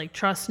 right? It's like,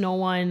 trust no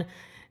one.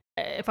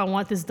 If I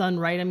want this done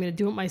right, I'm going to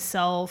do it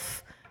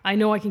myself. I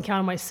know I can count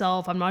on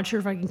myself. I'm not sure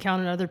if I can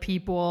count on other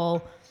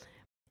people.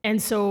 And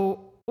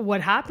so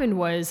what happened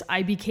was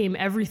I became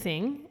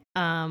everything.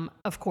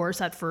 Of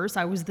course, at first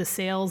I was the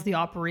sales, the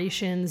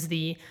operations,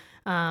 the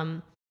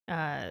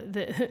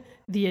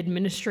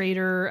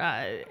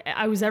administrator.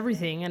 I was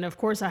everything. And of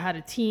course I had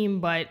a team,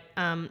 but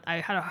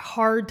I had a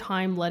hard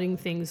time letting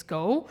things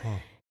go.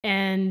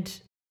 And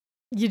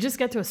you just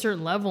get to a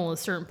certain level, a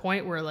certain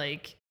point where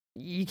like,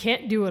 you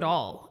can't do it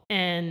all,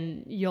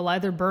 and you'll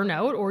either burn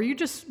out or you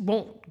just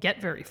won't get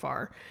very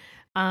far.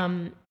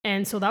 And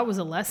so that was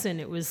a lesson.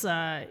 It was,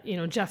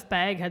 Jeff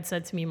Bagg had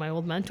said to me, my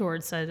old mentor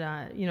had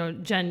said,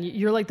 Jen,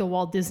 you're like the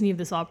Walt Disney of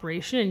this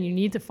operation, and you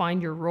need to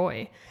find your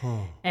Roy.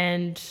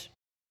 And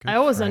I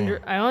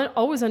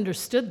always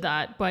understood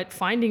that, but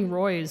finding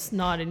Roy is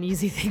not an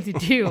easy thing to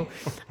do.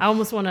 I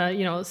almost want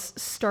to,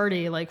 start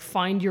a like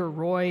find your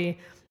Roy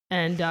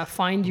and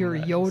find your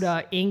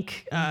Yoda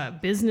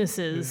Inc.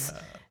 Businesses.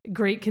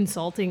 Great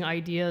consulting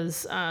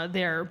ideas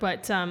there.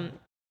 But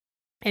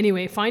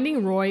anyway,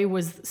 finding Roy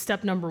was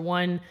step number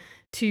 1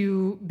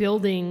 to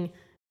building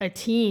a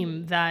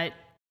team that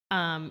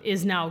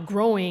is now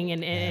growing,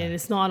 and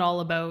it's not all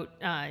about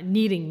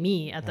needing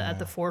me at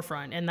the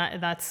forefront, and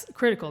that's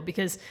critical,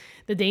 because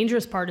the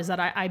dangerous part is that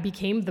I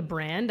became the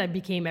brand, I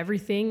became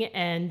everything,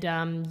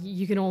 and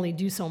you can only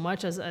do so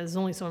much as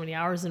only so many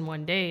hours in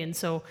one day. And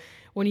so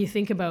when you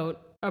think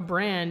about a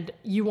brand,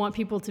 you want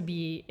people to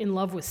be in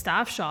love with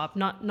Staff Shop,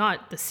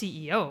 not the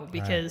CEO,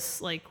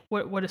 because like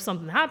what if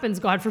something happens,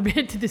 God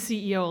forbid, to the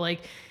CEO?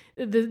 Like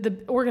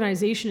the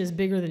organization is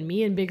bigger than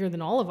me and bigger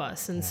than all of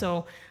us. And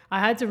so I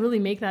had to really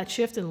make that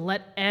shift and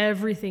let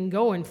everything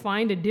go and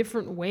find a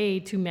different way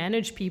to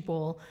manage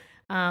people,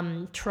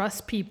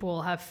 trust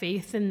people, have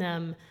faith in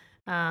them.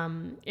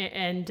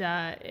 And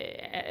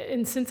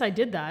since I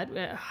did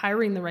that,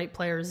 hiring the right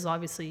players is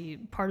obviously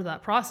part of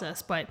that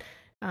process. But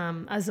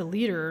as a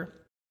leader,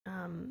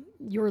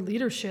 your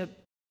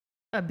leadership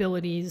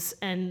abilities,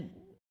 and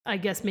I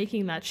guess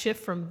making that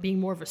shift from being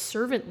more of a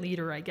servant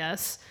leader, I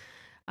guess,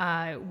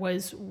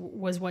 was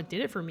what did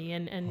it for me.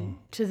 And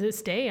to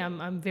this day,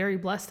 I'm very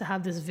blessed to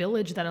have this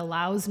village that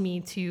allows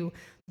me to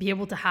be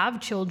able to have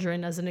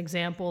children, as an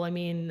example. I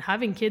mean,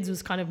 having kids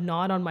was kind of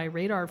not on my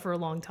radar for a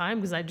long time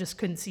because I just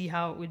couldn't see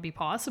how it would be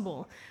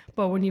possible.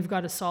 But when you've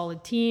got a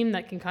solid team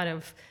that can kind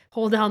of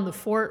hold down the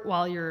fort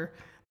while you're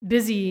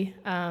busy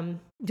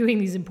doing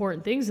these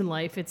important things in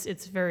life,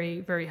 it's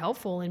very, very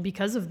helpful. And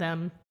because of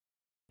them,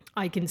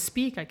 I can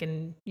speak, I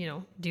can,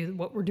 do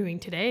what we're doing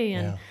today.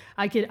 And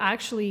I could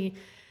actually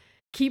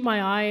keep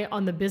my eye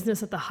on the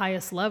business at the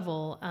highest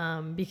level.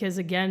 Because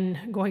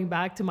again, going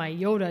back to my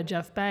Yoda,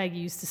 Jeff Bagg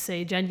used to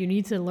say, Jen, you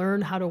need to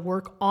learn how to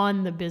work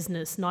on the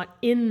business, not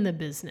in the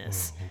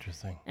business.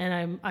 Interesting.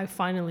 And I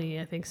finally,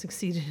 I think,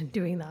 succeeded in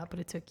doing that, but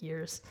it took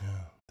years. Yeah.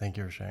 Thank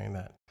you for sharing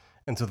that.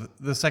 And so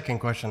the second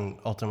question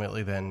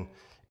ultimately then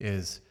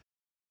is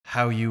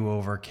how you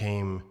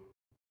overcame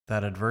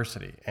that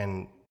adversity.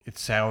 And it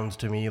sounds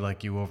to me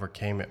like you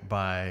overcame it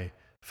by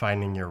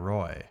finding your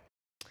Roy.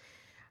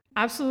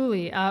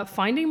 Absolutely.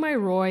 Finding my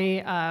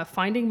Roy,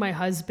 finding my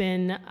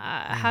husband,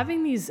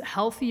 having these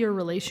healthier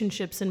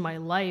relationships in my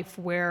life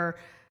where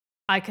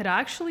I could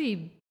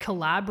actually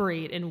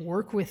collaborate and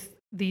work with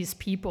these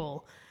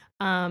people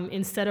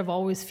instead of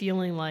always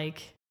feeling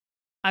like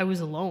I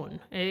was alone.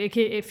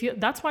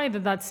 That's why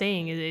that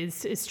saying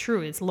is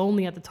true. It's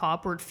lonely at the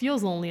top, or it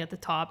feels lonely at the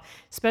top,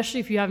 especially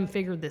if you haven't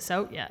figured this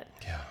out yet.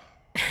 Yeah.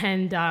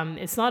 And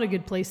it's not a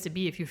good place to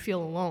be if you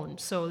feel alone.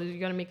 So you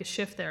got to make a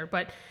shift there.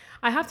 But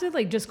I have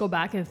to just go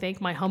back and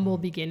thank my humble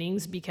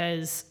beginnings,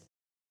 because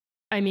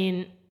I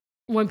mean,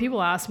 when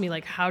people ask me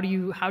how do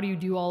you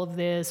do all of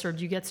this, or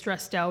do you get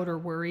stressed out or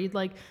worried?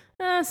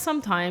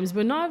 Sometimes,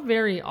 but not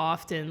very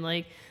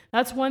often.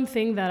 That's one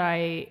thing that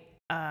I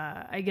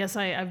guess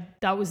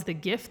that was the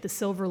gift, the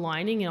silver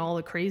lining in all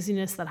the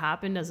craziness that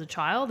happened as a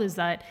child, is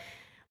that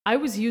I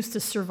was used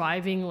to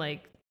surviving. I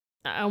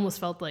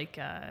almost felt like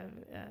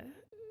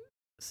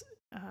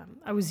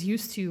I was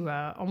used to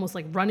almost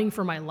running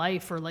for my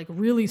life, or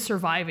really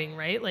surviving,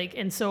 right?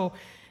 And so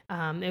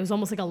it was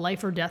almost like a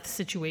life or death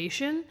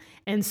situation.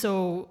 And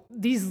so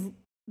these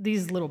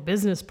little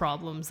business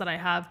problems that I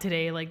have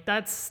today,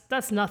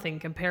 that's nothing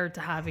compared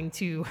to having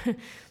to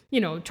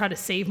try to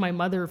save my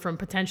mother from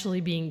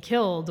potentially being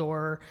killed,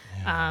 or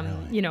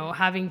really.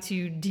 Having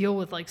to deal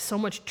with so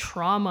much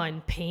trauma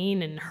and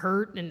pain and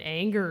hurt and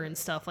anger and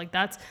stuff.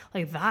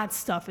 That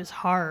stuff is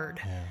hard.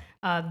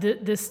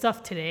 This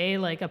stuff today,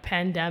 a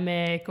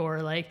pandemic,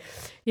 or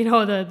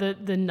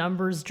the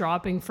numbers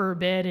dropping for a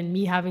bit, and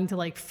me having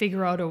to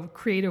figure out a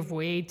creative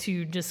way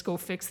to just go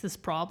fix this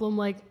problem,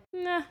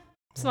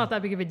 it's not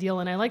that big of a deal.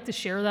 And I like to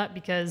share that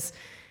because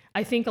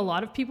I think a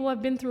lot of people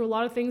have been through a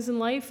lot of things in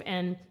life,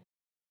 and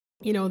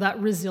that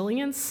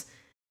resilience,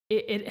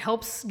 it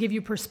helps give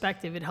you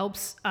perspective. It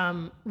helps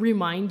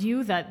remind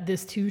you that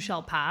this too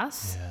shall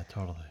pass. Yeah,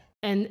 totally.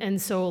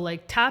 And so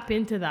tap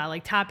into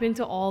that, tap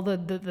into all the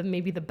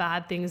maybe the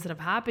bad things that have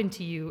happened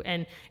to you,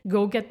 and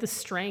go get the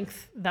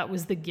strength that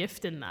was the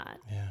gift in that.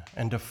 Yeah.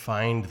 And to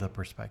find the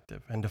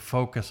perspective and to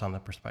focus on the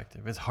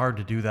perspective. It's hard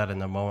to do that in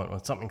the moment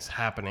when something's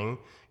happening,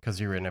 because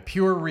you're in a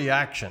pure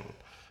reaction.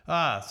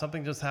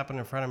 Something just happened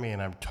in front of me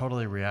and I'm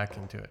totally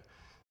reacting to it.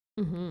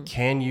 Mm-hmm.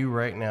 Can you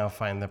right now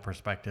find the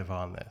perspective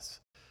on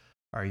this?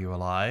 Are you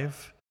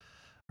alive?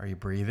 Are you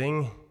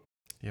breathing?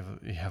 You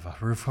have a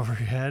roof over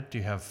your head? Do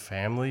you have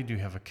family? Do you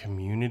have a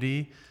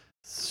community?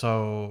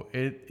 So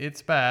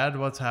it's bad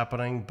what's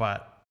happening,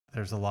 but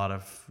there's a lot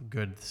of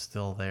good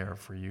still there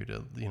for you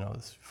to,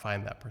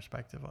 find that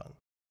perspective on.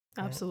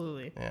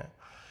 Absolutely. Right? Yeah.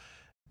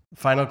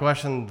 Final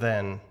question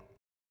then.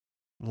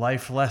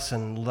 Life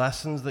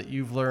lessons that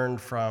you've learned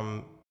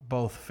from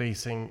both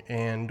facing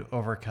and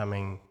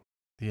overcoming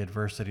the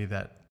adversity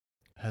that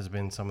has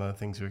been some of the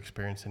things you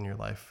experience in your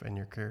life and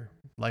your career.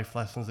 Life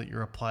lessons that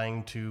you're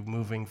applying to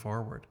moving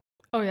forward.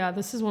 Oh yeah,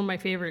 this is one of my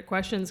favorite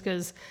questions,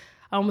 because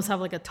I almost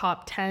have a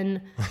top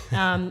 10.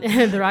 And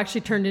they're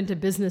actually turned into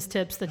business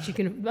tips that you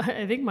can,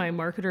 I think my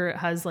marketer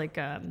has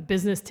a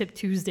business tip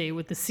Tuesday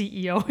with the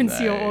CEO and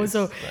COO.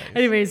 So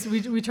anyways,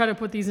 we try to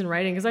put these in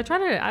writing, because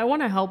I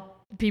want to help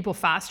people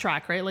fast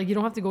track, right? Like you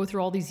don't have to go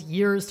through all these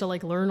years to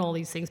like learn all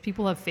these things.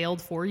 People have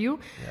failed for you.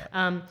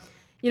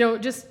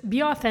 Just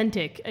be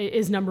authentic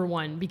is number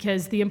one,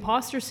 because the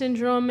imposter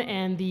syndrome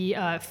and the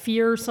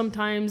fear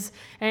sometimes,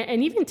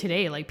 and even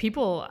today, like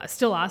people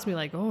still ask me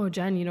like, oh,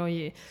 Jen,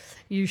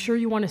 you sure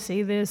you want to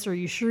say this, or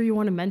you sure you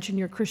want to mention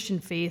your Christian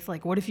faith?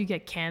 Like, what if you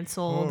get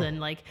canceled? And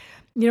like,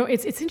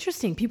 it's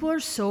interesting. People are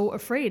so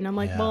afraid. And I'm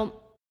like,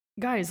 well,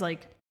 guys,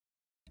 like,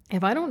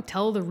 if I don't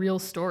tell the real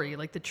story,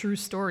 like the true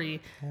story,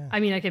 I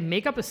mean, I can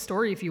make up a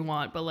story if you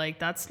want, but like,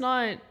 that's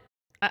not,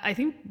 I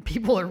think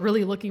people are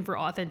really looking for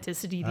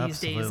authenticity these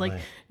days. Like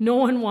no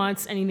one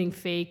wants anything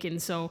fake.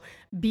 And so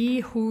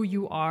be who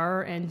you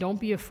are and don't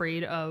be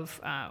afraid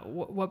of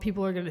what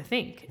people are going to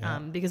think.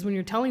 Because when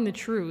you're telling the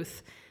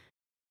truth,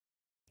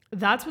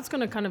 that's what's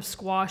going to kind of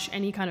squash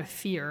any kind of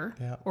fear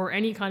or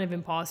any kind of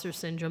imposter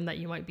syndrome that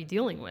you might be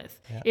dealing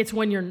with. It's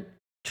when you're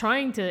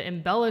trying to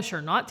embellish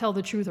or not tell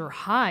the truth or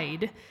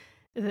hide,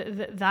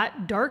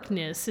 that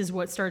darkness is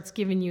what starts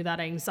giving you that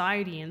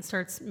anxiety and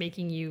starts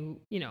making you,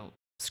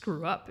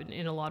 screw up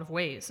in a lot of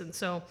ways. And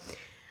so,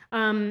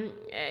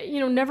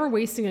 never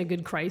wasting a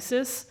good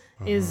crisis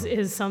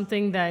is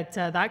something that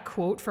that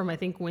quote from, I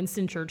think,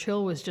 Winston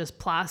Churchill was just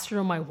plastered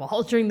on my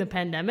wall during the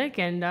pandemic.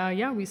 And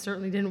we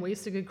certainly didn't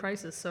waste a good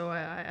crisis. So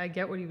I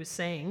get what he was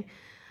saying.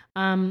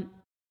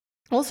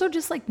 Also,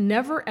 just like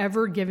never,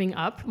 ever giving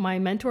up. My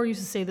mentor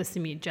used to say this to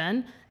me,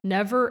 Jen,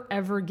 never,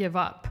 ever give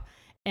up.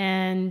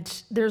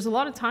 And there's a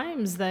lot of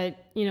times that,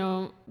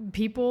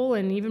 people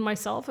and even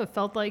myself have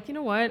felt like, you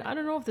know what, I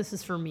don't know if this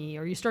is for me,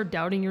 or you start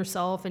doubting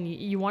yourself and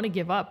you want to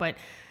give up. But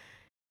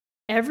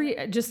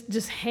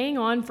just hang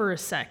on for a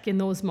sec in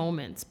those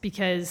moments,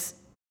 because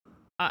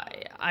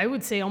I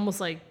would say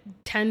almost like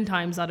 10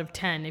 times out of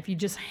 10, if you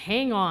just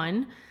hang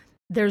on,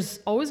 there's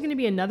always going to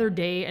be another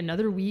day,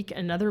 another week,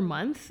 another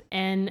month.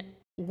 And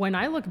when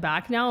I look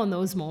back now on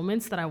those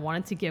moments that I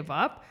wanted to give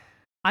up,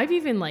 I've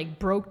even like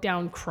broke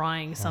down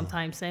crying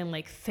sometimes, saying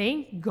like,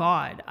 thank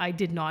God I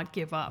did not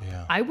give up.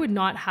 I would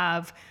not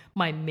have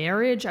my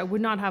marriage. I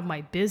would not have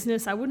my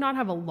business. I would not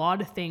have a lot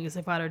of things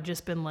if I'd have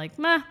just been like,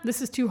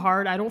 this is too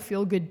hard. I don't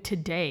feel good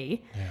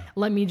today.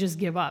 Let me just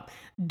give up.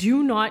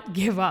 Do not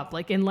give up.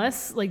 Like,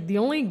 unless like the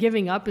only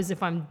giving up is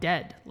if I'm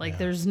dead. Like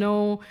there's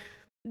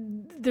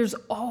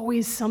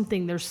always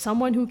something. There's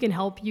someone who can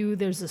help you.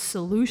 There's a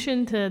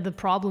solution to the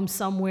problem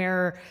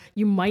somewhere.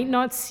 You might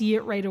not see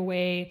it right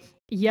away.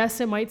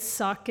 Yes, it might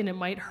suck and it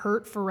might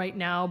hurt for right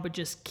now, but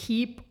just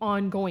keep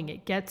on going.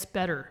 It gets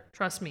better.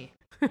 Trust me.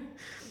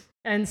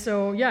 And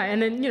so,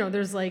 and then,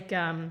 there's like,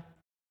 I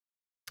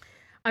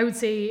would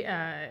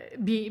say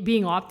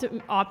being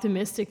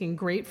optimistic and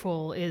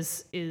grateful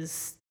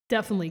is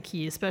definitely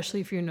key, especially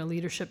if you're in a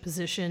leadership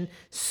position.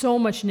 So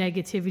much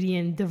negativity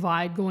and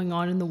divide going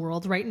on in the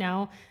world right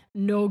now.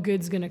 No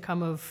good's going to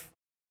come of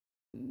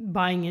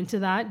buying into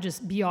that.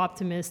 Just be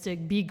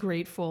optimistic, be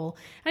grateful.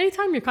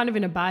 Anytime you're kind of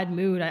in a bad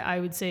mood, I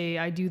would say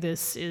I do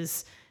this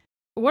is,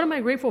 what am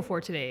I grateful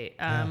for today?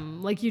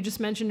 Like you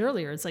just mentioned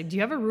earlier, it's like, do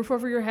you have a roof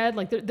over your head?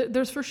 Like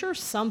there's for sure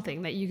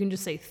something that you can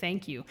just say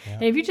thank you.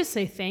 And if you just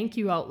say thank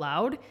you out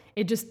loud,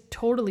 it just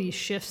totally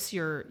shifts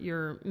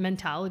your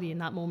mentality in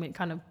that moment,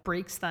 kind of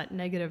breaks that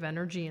negative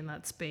energy in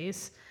that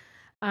space.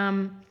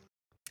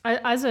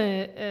 As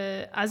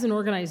an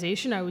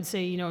organization, I would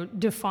say,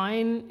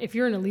 define, if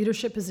you're in a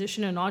leadership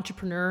position, an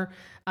entrepreneur,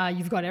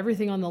 you've got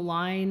everything on the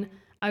line.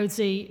 I would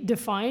say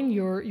define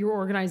your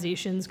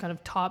organization's kind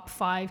of top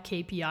 5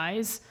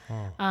 KPIs.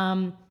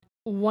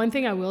 One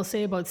thing I will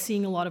say about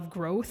seeing a lot of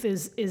growth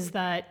is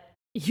that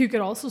you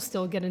could also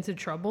still get into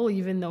trouble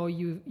even though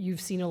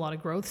you've seen a lot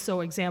of growth. So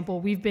example,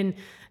 we've been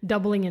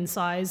doubling in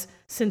size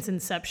since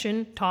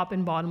inception, top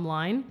and bottom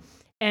line.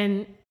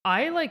 And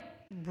I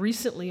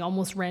recently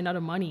almost ran out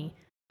of money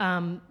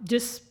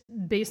just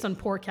based on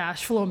poor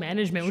cash flow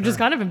management, which is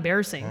kind of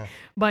embarrassing.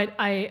 But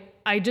I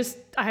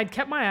had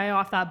kept my eye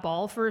off that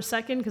ball for a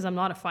second because I'm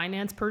not a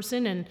finance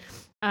person.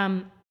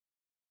 And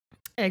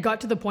it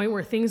got to the point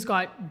where things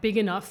got big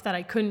enough that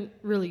I couldn't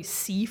really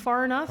see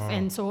far enough.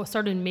 And so I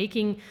started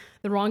making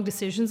the wrong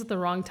decisions at the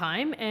wrong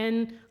time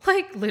and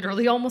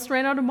literally almost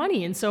ran out of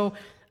money. And so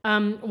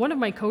one of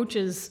my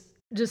coaches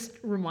just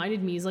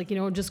reminded me, he's like,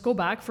 just go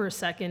back for a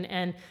second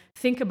and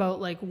think about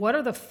what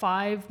are the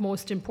 5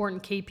 most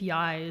important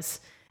KPIs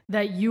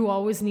that you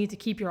always need to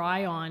keep your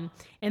eye on.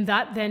 And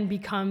that then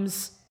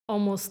becomes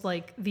almost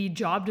like the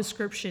job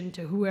description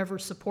to whoever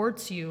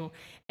supports you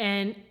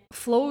and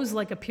flows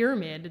like a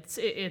pyramid.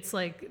 It's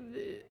like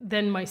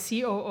then my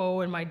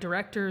COO and my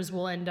directors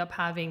will end up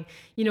having,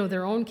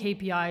 their own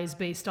KPIs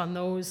based on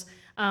those.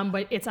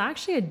 But it's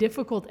actually a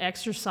difficult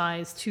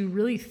exercise to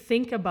really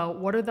think about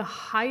what are the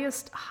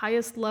highest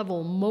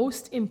level,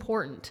 most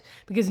important.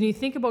 Because when you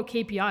think about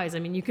KPIs, I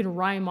mean, you can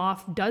rhyme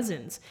off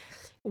dozens.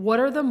 What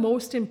are the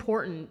most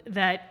important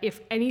that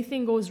if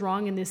anything goes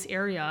wrong in this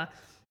area,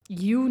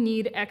 you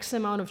need X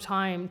amount of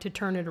time to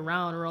turn it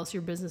around or else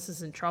your business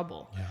is in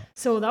trouble.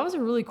 So that was a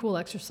really cool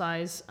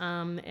exercise.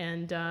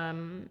 And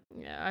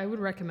I would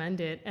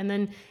recommend it. And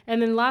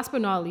then last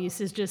but not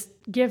least is just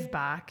give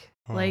back.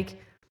 Like,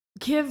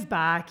 give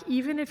back,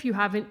 even if you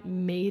haven't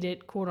made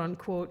it, quote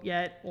unquote,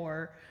 yet,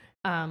 or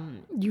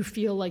you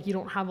feel like you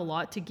don't have a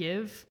lot to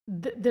give.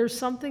 There's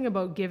something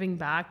about giving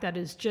back that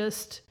is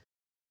just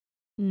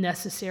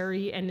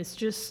necessary, and it's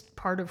just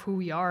part of who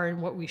we are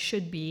and what we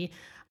should be.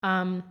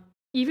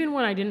 Even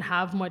when I didn't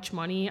have much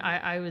money,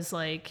 I was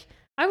like,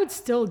 I would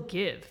still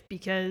give,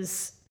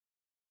 because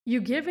you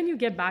give and you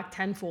get back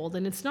tenfold,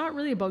 and it's not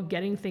really about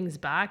getting things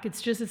back.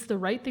 It's the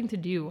right thing to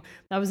do.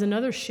 That was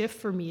another shift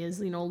for me, is,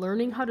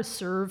 learning how to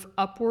serve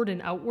upward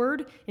and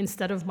outward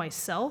instead of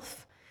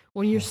myself.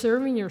 When you're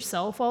serving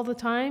yourself all the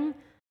time,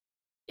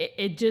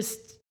 it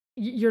just,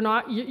 you're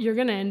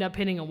going to end up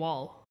hitting a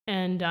wall.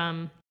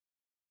 And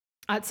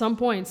at some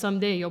point,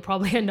 someday, you'll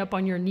probably end up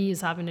on your knees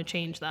having to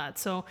change that.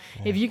 So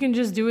if you can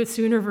just do it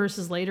sooner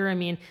versus later, I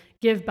mean,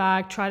 give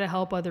back, try to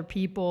help other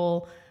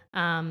people.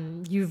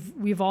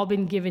 We've all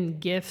been given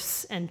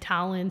gifts and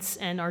talents,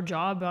 and our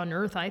job on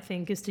earth, I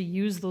think, is to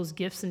use those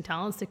gifts and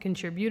talents to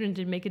contribute and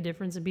to make a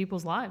difference in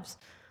people's lives.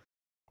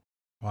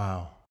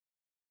 Wow.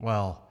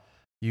 Well,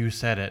 you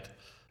said it,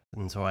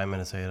 and so I'm going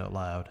to say it out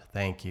loud.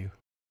 Thank you.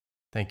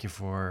 Thank you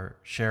for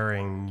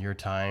sharing your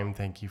time.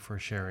 Thank you for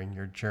sharing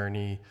your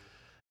journey.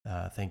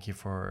 Thank you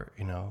for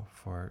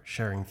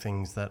sharing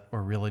things that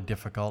were really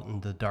difficult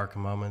in the dark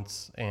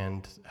moments,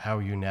 and how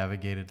you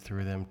navigated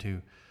through them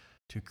to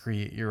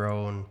create your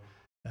own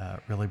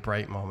really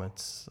bright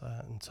moments.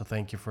 And so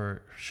thank you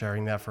for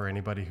sharing that. For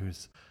anybody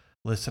who's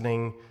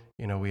listening,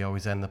 we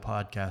always end the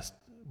podcast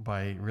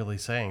by really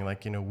saying,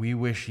 like, we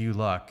wish you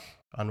luck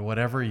on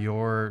whatever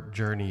your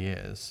journey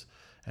is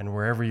and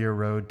wherever your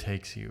road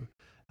takes you.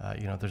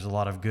 There's a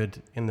lot of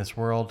good in this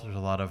world. There's a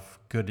lot of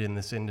good in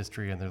this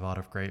industry, and there's a lot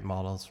of great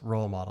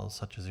role models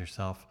such as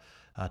yourself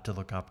to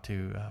look up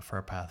to for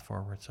a path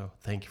forward. So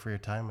thank you for your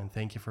time, and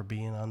thank you for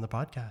being on the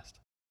podcast.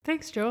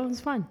 Thanks, Joe. It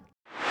was fun.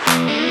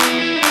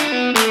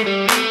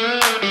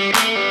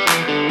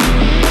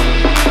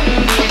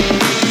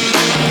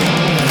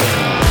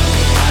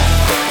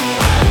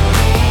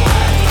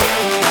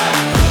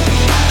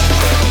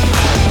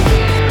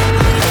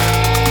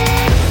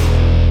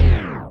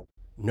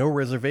 No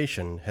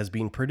Reservation has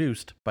been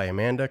produced by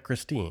Amanda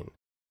Christine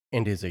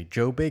and is a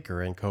Joe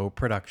Baker & Co.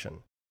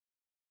 production.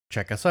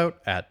 Check us out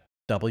at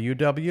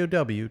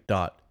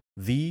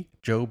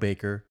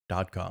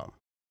www.thejoebaker.com.